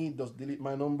about me, just delete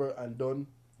my number and done,"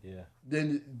 yeah,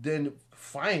 then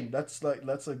fine. That's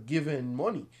a given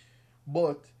money.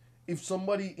 But if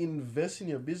somebody invests in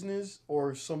your business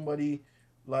or somebody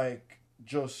like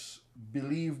just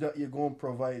believe that you're going to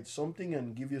provide something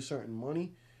and give you certain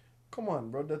money. Come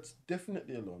on, bro, that's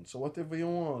definitely a loan. So whatever you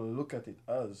want to look at it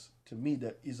as, to me,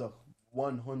 that is a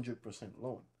 100%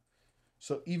 loan.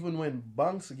 So even when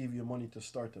banks give you money to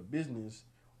start a business,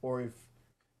 or if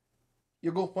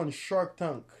you go on Shark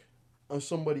Tank and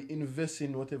somebody invests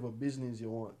in whatever business you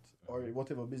want or Mhm.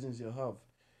 whatever business you have,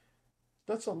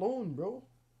 that's a loan, bro.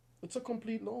 It's a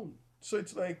complete loan. So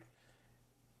it's like,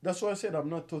 that's why I said I'm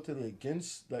not totally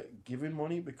against like giving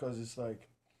money, because it's like,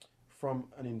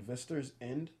 from an investor's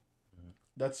end, Mhm.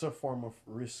 that's a form of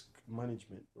risk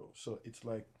management, bro. So it's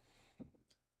like,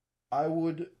 I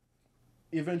would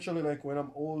eventually, like when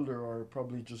I'm older, or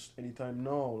probably just anytime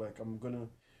now, like I'm gonna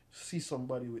see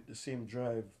somebody with the same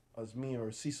drive as me,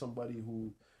 or see somebody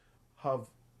who have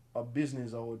a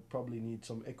business I would probably need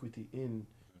some equity in,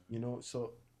 you know.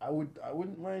 So I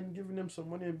wouldn't mind giving them some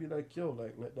money and be like, yo,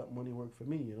 like let that money work for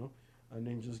me, you know, and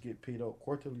then just get paid out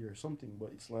quarterly or something.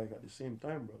 But it's like at the same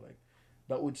time, bro, like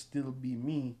that would still be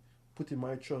me putting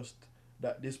my trust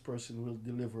that this person will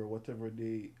deliver whatever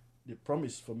they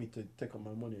promise for me to take on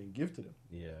my money and give to them.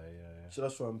 Yeah, yeah, yeah. So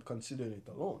that's why I'm considering it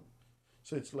a loan.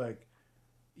 So it's like,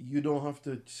 you don't have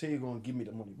to say you're gonna give me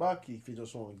the money back if you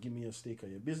just want to give me a stake of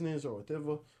your business or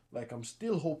whatever. Like, I'm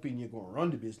still hoping you're gonna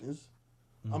run the business.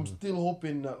 I'm Mhm. still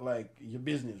hoping that like your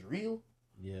business real.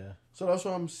 Yeah. So that's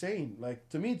what I'm saying. Like,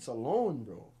 to me, it's a loan,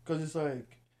 bro. Cause it's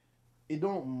like, it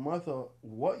don't matter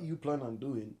what you plan on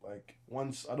doing. Like,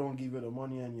 once I don't give you the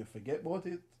money and you forget about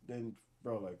it, then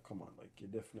bro, like, come on, like, you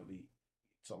definitely,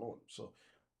 it's a loan. So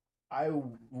I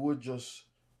would just,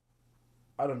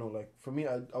 I don't know, like for me,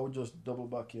 I would just double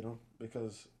back, you know,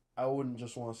 because I wouldn't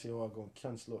just want to say, oh, I'm going to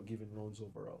cancel out giving loans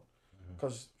overall. Mhm.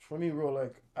 Because for me, bro,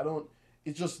 like, I don't,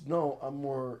 it's just now I'm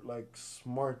more like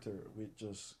smarter with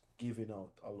just giving out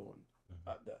a loan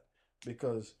Mhm. at that.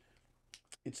 Because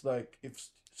it's like, if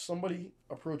somebody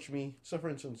approached me, say for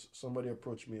instance, somebody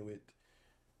approached me with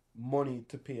money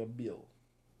to pay a bill,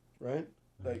 right?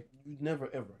 Mhm. Like, you never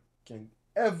can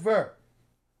ever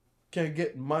can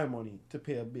get my money to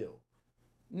pay a bill.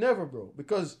 Never, bro.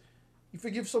 Because if you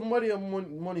give somebody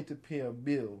money to pay a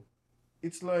bill,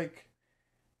 it's like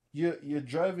you're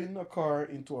driving a car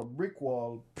into a brick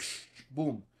wall, psh,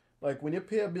 boom. Like when you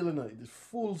pay a bill in it's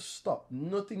full stop.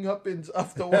 Nothing happens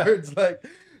afterwards. Like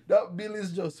that bill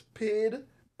is just paid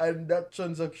and that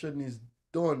transaction is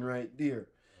done right there.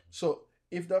 So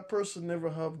if that person never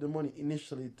have the money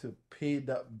initially to pay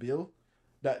that bill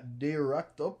that they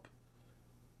racked up,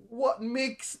 what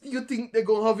makes you think they're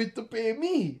gonna have it to pay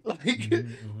me? Like, Mhm.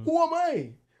 Mhm. who am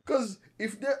I? Because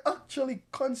if they're actually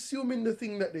consuming the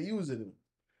thing that they're using,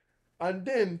 and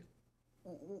then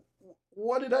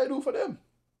what did I do for them?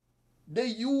 They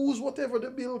use whatever the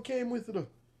bill came with.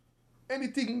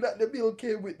 Anything that the bill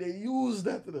came with, they use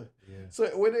that. Yeah. So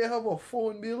when they have a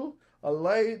phone bill, a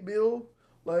light bill,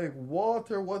 like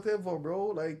water, whatever, bro,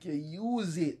 like you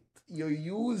use it. You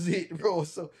use it, bro.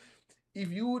 So if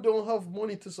you don't have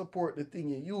money to support the thing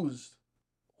you used,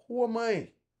 who am I?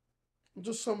 I'm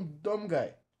just some dumb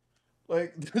guy.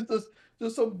 Like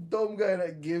just some dumb guy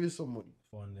that gave you some money.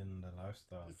 Funding the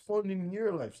lifestyle. It's funding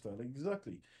your lifestyle,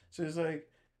 exactly. So it's like,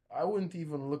 I wouldn't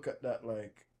even look at that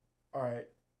like, all right,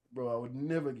 bro, I would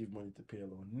never give money to pay a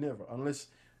loan. Never. Unless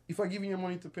if I give you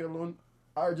money to pay a loan,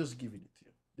 I'll just give it to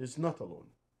you. There's not a loan.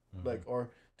 Mhm. Like,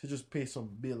 or to just pay some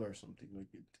bill or something. Like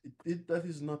it that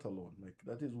is not a loan. Like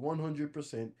that is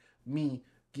 100% me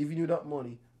giving you that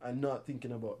money and not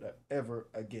thinking about that ever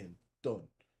again. Done.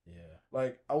 Yeah.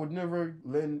 Like, I would never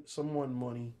lend someone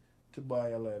money to buy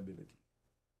a liability.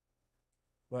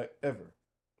 Like, ever.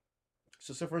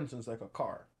 So say for instance, like a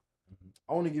car. Mhm.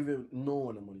 I want to give you no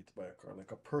one the money to buy a car,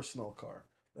 like a personal car.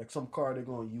 Like some car they're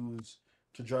gonna use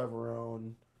to drive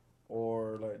around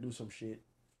or like do some shit.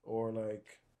 Or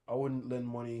like, I wouldn't lend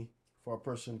money for a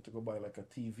person to go buy like a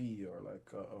TV or like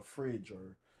a fridge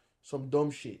or some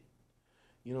dumb shit.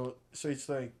 You know, so it's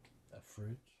like, A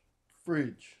fridge.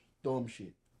 fridge, dumb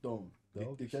shit, dumb.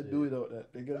 Dog They can do shit. without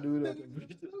that. They can do without the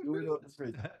fridge. Do without the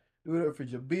fridge. That. Do without the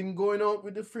fridge. You've been going out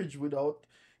with the fridge without.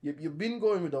 You've been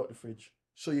going without the fridge,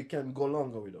 so you can go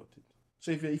longer without it.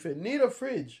 So if you need a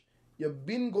fridge, you've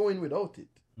been going without it.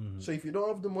 Mhm. So if you don't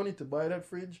have the money to buy that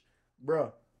fridge,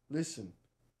 bruh, listen,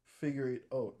 figure it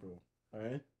out, bro. All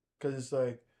right, because it's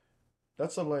like,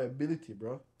 that's a liability,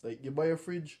 bro. Like, you buy a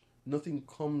fridge, nothing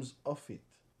comes off it.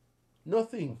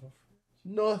 Nothing. Of a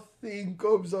Nothing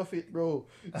comes off it, bro.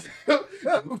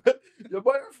 You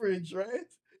buy a fridge, right?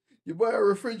 You buy a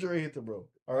refrigerator, bro.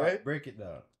 All right? break it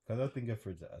down, cause I think a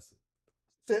fridge is an asset.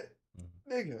 Say,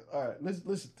 Mhm. nigga, all right,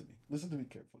 listen to me. Listen to me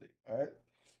carefully, all right?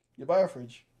 You buy a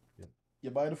fridge, Yep. you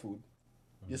buy the food,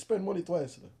 You spend money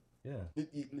twice. Yeah.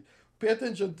 Pay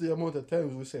attention to the amount of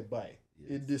times we say buy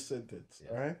in Yes. this sentence.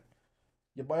 Yeah. All right.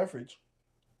 You buy a fridge.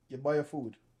 You buy a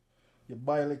food. You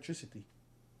buy electricity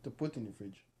to put in the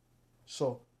fridge.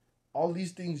 So all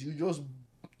these things you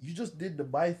just did the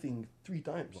buy thing three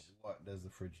times. But what does the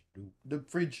fridge do? The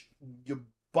fridge, you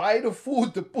buy the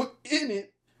food to put in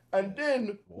it, and then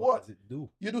But what what? does it do?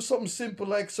 You do something simple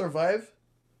like survive.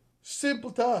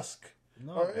 Simple task.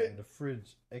 No, All right. the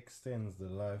fridge extends the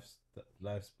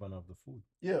lifespan of the food.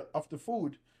 Yeah, of the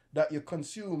food that you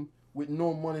consume with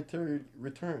no monetary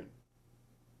return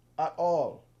at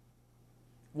all.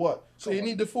 What? So you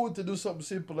need the food to do something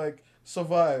simple like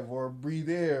survive or breathe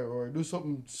air or do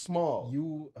something small.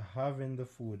 You having the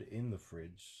food in the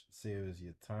fridge saves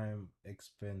you time,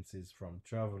 expenses from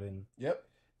traveling Yep.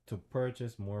 to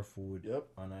purchase more food Yep.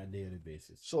 on a daily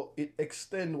basis. So it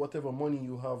extend whatever money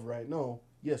you have right now.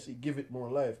 Yes, it give it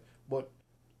more life. But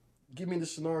give me the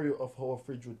scenario of how a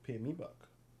fridge would pay me back.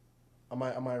 Am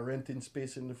I renting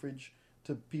space in the fridge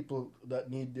to people that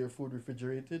need their food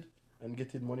refrigerated and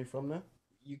getting money from that?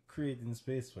 You creating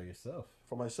space for yourself.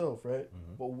 For myself, right?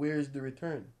 Mhm. But where's the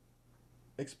return?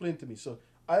 Explain to me. So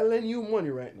I lend you money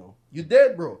right now. You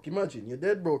dead broke. Imagine you're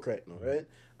dead broke right now, right?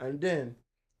 And then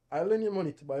I lend you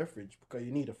money to buy a fridge because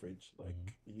you need a fridge. Like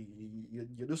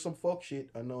you do some fuck shit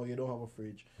and now you don't have a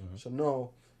fridge. So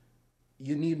now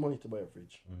you need money to buy a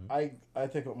fridge. I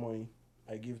take up money,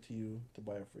 I give to you to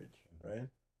buy a fridge, right?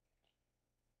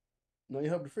 Now you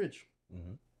have the fridge.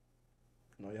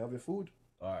 Now you have your food.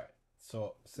 All right.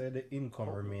 So say the income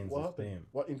remains What the happened? same.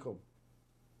 What income?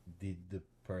 Did the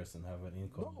person have an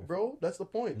income? No, before? bro, that's the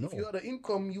point. If No. you had an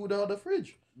income, you would have had a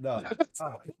fridge. No. That's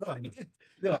the point.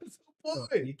 That's the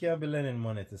point. You can't be lending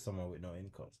money to someone with no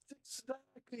income.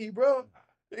 Exactly, bro.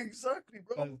 Exactly,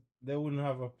 bro. 'Cause they wouldn't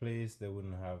have a place, they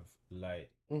wouldn't have light.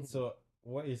 So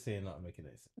what you're saying not making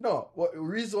any sense. No, what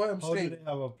reason why I'm How do saying they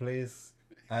have a place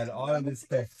and they all have a this stuff?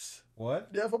 place.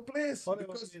 What? They have a place How do they have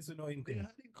a because place with no they income?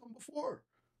 had income before.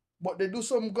 But they do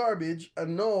some garbage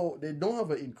and now they don't have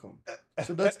an income.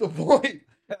 So that's the point.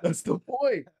 That's the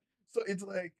point. So it's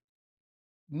like,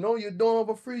 no, you don't have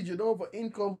a fridge, you don't have an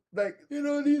income. Like You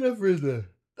don't need a fridge then.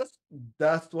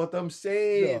 that's what I'm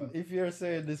saying. No, if you're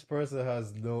saying this person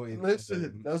has no income,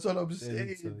 Listen, that's what I'm then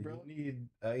saying, so bro. you need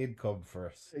an income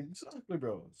first. Exactly,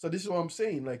 bro. So this is what I'm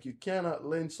saying. Like you cannot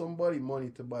lend somebody money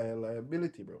to buy a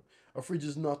liability, bro. A fridge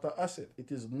is not an asset.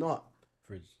 It is not.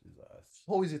 Fridge is us.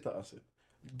 How is it an asset?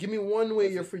 Give me one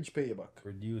way your fridge pay you back.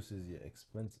 Reduces your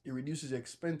expenses. It reduces your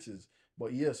expenses.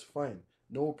 But yes, fine,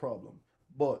 no problem.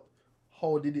 But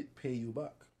how did it pay you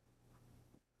back?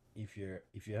 If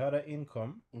you had an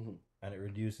income Mhm. and it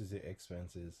reduces your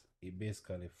expenses, it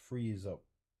basically frees up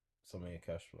some of your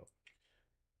cash flow.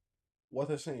 What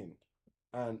I'm saying,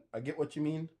 and I get what you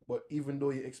mean, but even though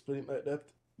you explain it like that,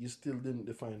 you still didn't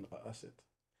define an asset.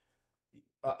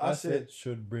 An Asset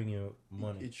should bring you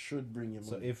money. It should bring you money.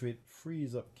 So if it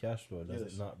frees up cash flow, does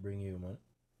Yes. it not bring you money?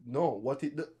 No,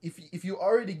 if you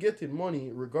already getting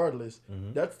money regardless,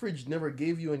 Mhm. that fridge never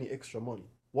gave you any extra money.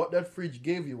 What that fridge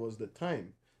gave you was the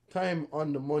time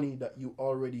on the money that you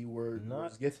already was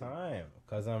Not getting. time,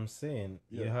 because I'm saying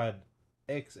you Yeah. had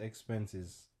X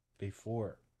expenses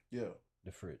before Yeah,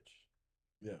 the fridge,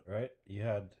 yeah. right? You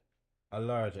had a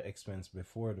larger expense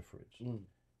before the fridge. Mm.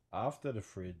 After the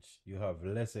fridge, you have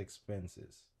less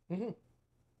expenses,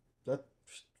 That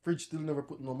fridge still never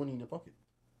put no money in your pocket.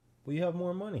 but you have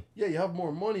more money. Yeah, you have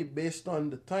more money based on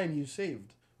the time you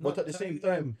saved, but at the same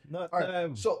time, not all right,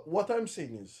 time. so what I'm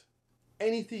saying is,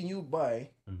 anything you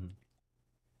buy, Mhm.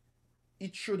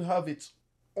 it should have its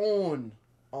own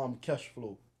cash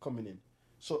flow coming in.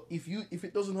 So if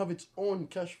it doesn't have its own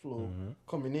cash flow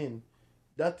coming in,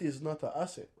 that is not an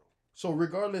asset. So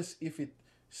regardless if it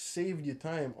saved you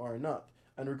time or not,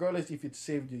 and regardless if it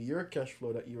saved you your cash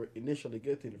flow that you were initially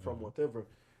getting from whatever,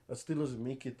 that still doesn't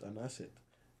make it an asset.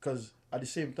 Because at the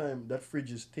same time, that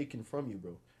fridge is taken from you,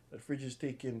 bro. That fridge is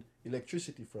taking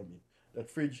electricity from you. That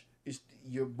fridge is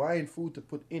you're buying food to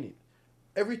put in it.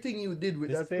 Everything you did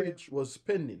with that fridge was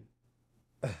spending.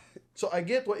 So I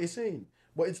get what you're saying,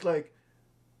 but it's like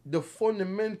the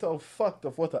fundamental fact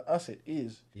of what an asset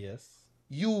is. Yes.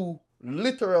 You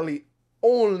literally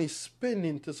only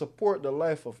spending to support the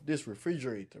life of this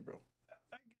refrigerator, bro.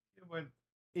 But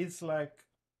it's like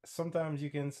sometimes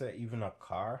you can say even a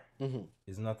car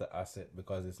is not an asset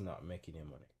because it's not making you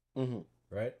money,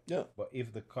 right? Yeah. But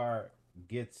if the car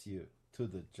gets you to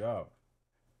the job,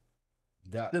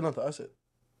 They're not an asset.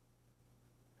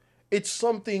 It's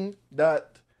something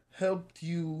that helped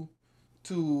you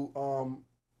to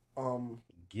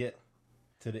get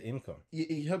to the income.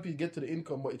 It help you get to the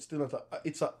income, but it's still not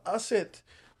it's an asset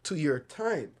to your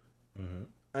time. Mm-hmm.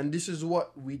 And this is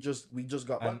what we just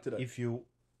got And back to that. if you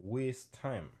waste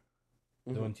time,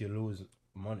 Mhm. don't you lose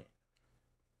money?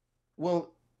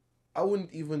 Well, I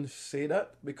wouldn't even say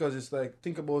that, because it's like,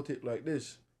 think about it like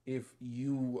this: if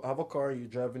you have a car, you're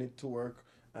driving it to work,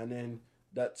 and then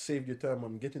that saved your time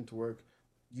on getting to work,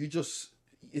 you just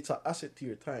it's an asset to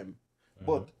your time, Mm-hmm.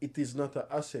 but it is not an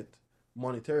asset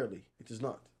monetarily. It is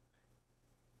not.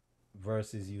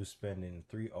 Versus you spending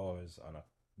 3 hours on a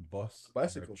bus or a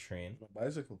Bicycle, train. a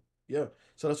bicycle. Yeah.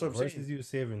 So that's what I'm saying. Versus you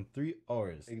saving 3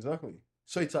 hours Exactly.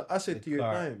 So it's an in the asset to your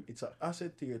car. time. It's an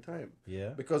asset to your time, Yeah.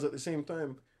 because at the same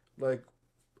time, like,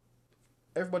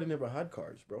 everybody never had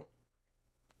cars, bro,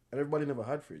 and everybody never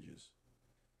had fridges.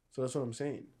 So that's what I'm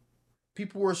saying.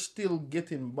 People were still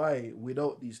getting by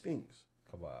without these things,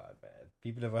 Come on, man.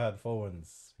 People never had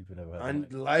phones. People never had money.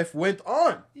 and life went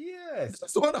on. Yes.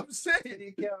 That's what I'm saying.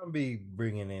 You can't be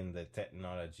bringing in the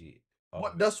technology of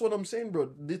But that's what I'm saying, bro.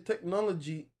 The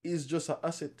technology is just an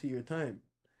asset to your time.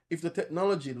 If the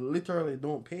technology literally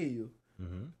don't pay you,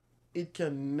 mm-hmm. it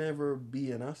can never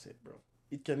be an asset, bro.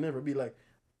 It can never be like,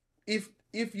 if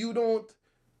you don't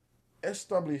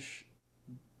establish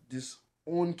this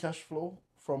own cash flow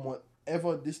from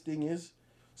whatever this thing is,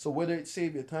 so whether it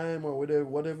save your time or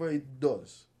whatever it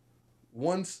does,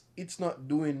 once it's not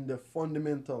doing the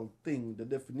fundamental thing, the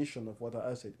definition of what an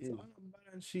asset is. So on a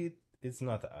balance sheet, it's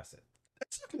not an asset.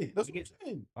 Exactly. That's what I'm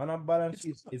saying. On a balance It's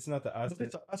sheet, not, it's not an but asset,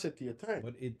 it's an asset to your time.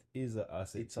 but it is an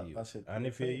asset It's to an you. asset to And your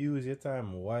if you time. use your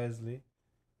time wisely,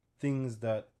 things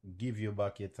that give you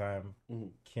back your time Mm-hmm.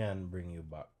 can bring you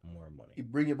back more money.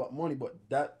 It bring you back money, but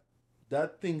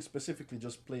that thing specifically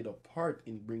just played a part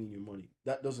in bringing you money.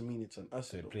 That doesn't mean it's an So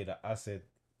asset. it played an asset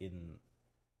in.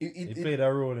 It It played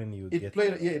a role in you it getting.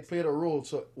 played it played a role.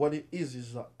 So what it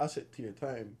is an asset to your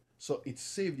time. So it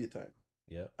saved your time,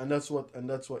 Yeah. and that's what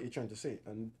you're trying to say.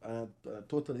 And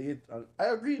totally, and I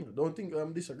agree. Don't think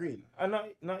I'm disagreeing. And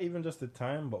not even just the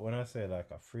time, but when I say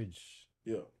like a fridge,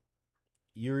 Yeah,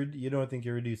 you don't think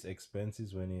you reduce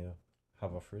expenses when you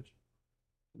have a fridge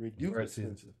reduce versus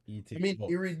expenses. eating I mean, out.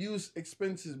 it reduce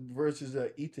expenses versus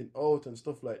eating out and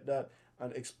stuff like that,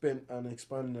 and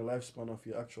expanding the lifespan of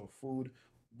your actual food.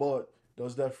 But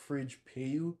does that fridge pay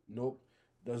you? Nope.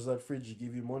 Does that fridge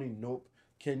give you money? Nope.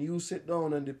 Can you sit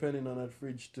down and depending on that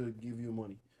fridge to give you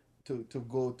money, to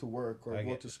go to work or I go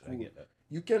get to that. I school? get that.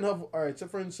 You can have, all right. So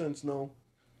for instance, now,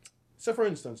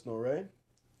 right?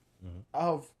 Mm-hmm. I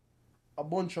have a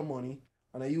bunch of money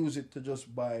and I use it to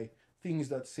just buy things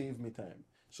that save me time.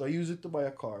 So I use it to buy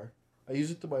a car. I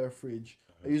use it to buy a fridge.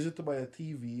 I use it to buy a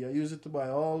TV. I use it to buy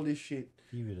all this shit.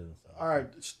 TV doesn't sound All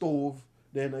right, stove.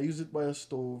 Then I use it to buy a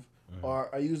stove, Mm-hmm.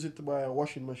 or I use it to buy a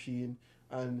washing machine.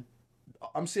 And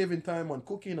I'm saving time on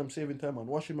cooking. I'm saving time on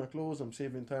washing my clothes. I'm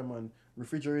saving time on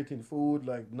refrigerating food,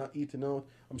 like not eating out.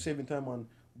 I'm saving time on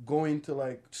going to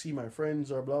like see my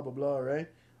friends or blah blah blah. Right?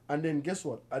 And then guess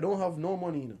what? I don't have no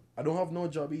money. I don't have no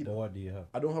job either. But what do you have?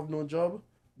 I don't have no job.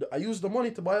 I use the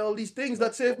money to buy all these things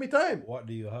that save me time. What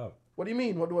do you have? What do you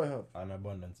mean? What do I have? An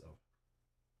abundance of.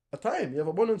 A time. You have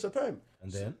abundance of time.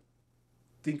 And then?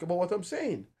 Think about what I'm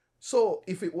saying. So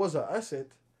if it was an asset,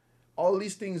 all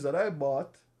these things that I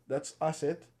bought, that's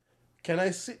asset, can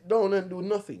I sit down and do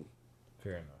nothing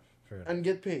Fair enough. Fair enough. and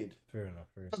get paid? Fair enough.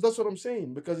 Fair enough. That's what I'm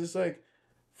saying. Because it's like,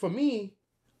 for me,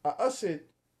 an asset,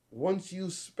 once you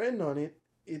spend on it,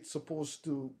 it's supposed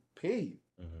to pay you.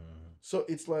 Mm-hmm. So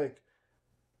it's like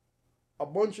a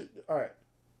bunch of, all right,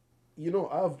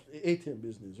 I have ATM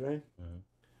business, right? Mm-hmm.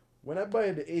 When I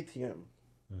buy the ATM,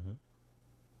 Mm-hmm.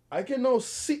 I can now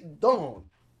sit down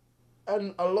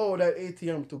and allow that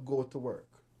ATM to go to work.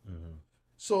 Mm-hmm.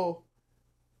 So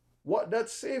what that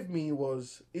saved me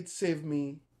was, it saved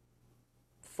me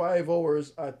 5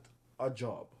 hours at a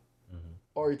job, Mm-hmm.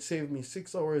 or it saved me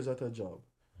 6 hours at a job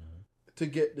to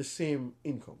get the same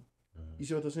income. Mm-hmm. You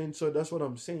see what I'm saying? So that's what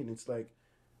I'm saying. It's like,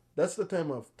 that's the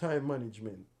time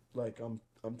management. Like I'm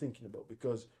thinking about,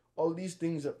 because all these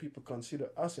things that people consider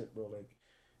asset,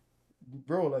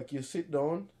 bro, like you sit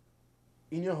down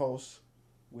in your house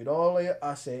with all of your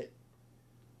asset,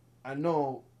 and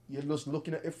now you're just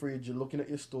looking at your fridge, you're looking at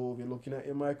your stove, you're looking at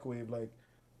your microwave, like,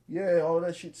 yeah, all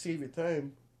that shit save your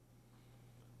time.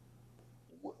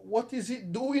 What is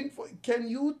it doing for? Can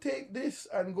you take this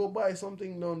and go buy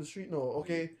something down the street? No,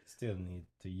 okay. Still need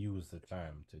to use the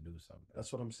time to do something.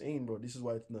 That's what I'm saying, bro. This is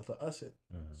why it's not an asset.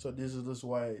 Mm-hmm. So this is just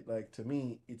why, like, to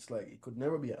me, it's like it could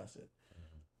never be an asset.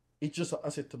 Mm-hmm. It's just an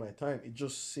asset to my time. It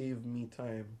just saved me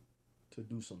time to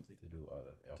do something, To do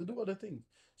other. to do other things.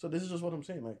 So this is just what I'm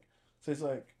saying. Like, so it's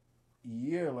like,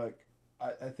 yeah, like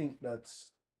I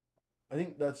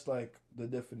think that's like the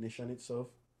definition itself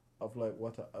of like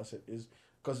what an asset is.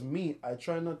 Cause me, I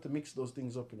try not to mix those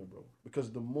things up, bro.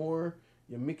 Because the more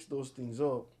you mix those things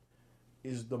up,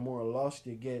 is the more lost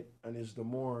you get, and is the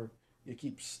more you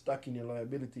keep stacking your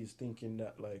liabilities, thinking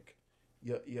that like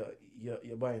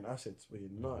you're buying assets, but you're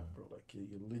not, Mm-hmm. bro. Like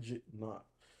you're legit not.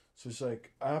 So it's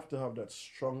like I have to have that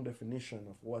strong definition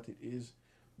of what it is,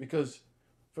 because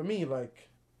for me, like,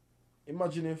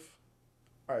 imagine if,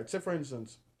 all right, say for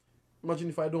instance, imagine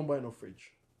if I don't buy no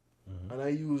fridge, Mm-hmm. and I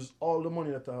use all the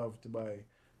money that I have to buy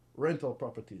rental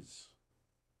properties,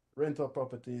 rental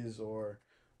properties, or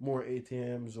more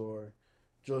ATMs, or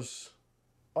just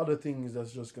other things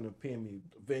that's just gonna pay me,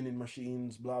 vending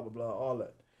machines, blah blah blah, all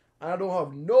that. And I don't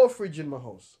have no fridge in my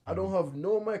house. I Mm-hmm. don't have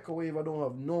no microwave. I don't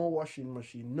have no washing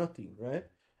machine. Nothing, right?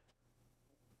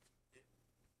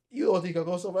 You don't think I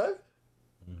gonna survive?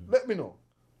 Mm-hmm. Let me know.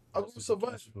 I'm That's gonna with the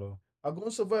survive. cash flow. I'm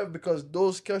gonna survive because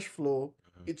those cash flow,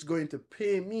 Mm-hmm. it's going to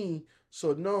pay me.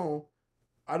 So now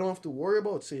I don't have to worry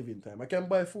about saving time. I can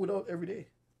buy food out every day.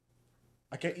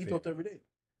 I can eat Fair. out every day.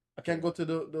 I can go to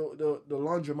the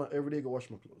laundromat every day to wash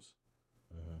my clothes.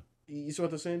 Mm-hmm. You see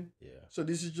what I'm saying? Yeah. So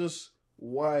this is just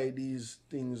why these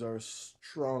things are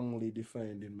strongly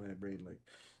defined in my brain. Like,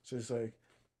 so it's like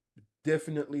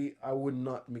definitely I would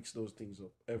not mix those things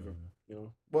up ever. Mm-hmm.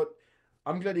 But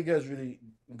I'm glad you guys really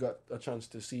got a chance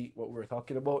to see what we're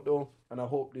talking about though, and I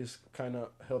hope this kind of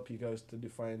help you guys to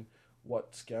define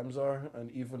what scams are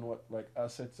and even what like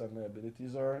assets and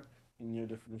liabilities are in your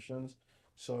definitions.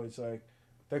 So it's like,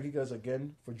 thank you guys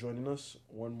again for joining us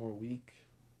one more week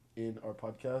in our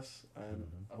podcast, and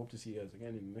Mm-hmm. I hope to see you guys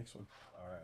again in the next one. All right.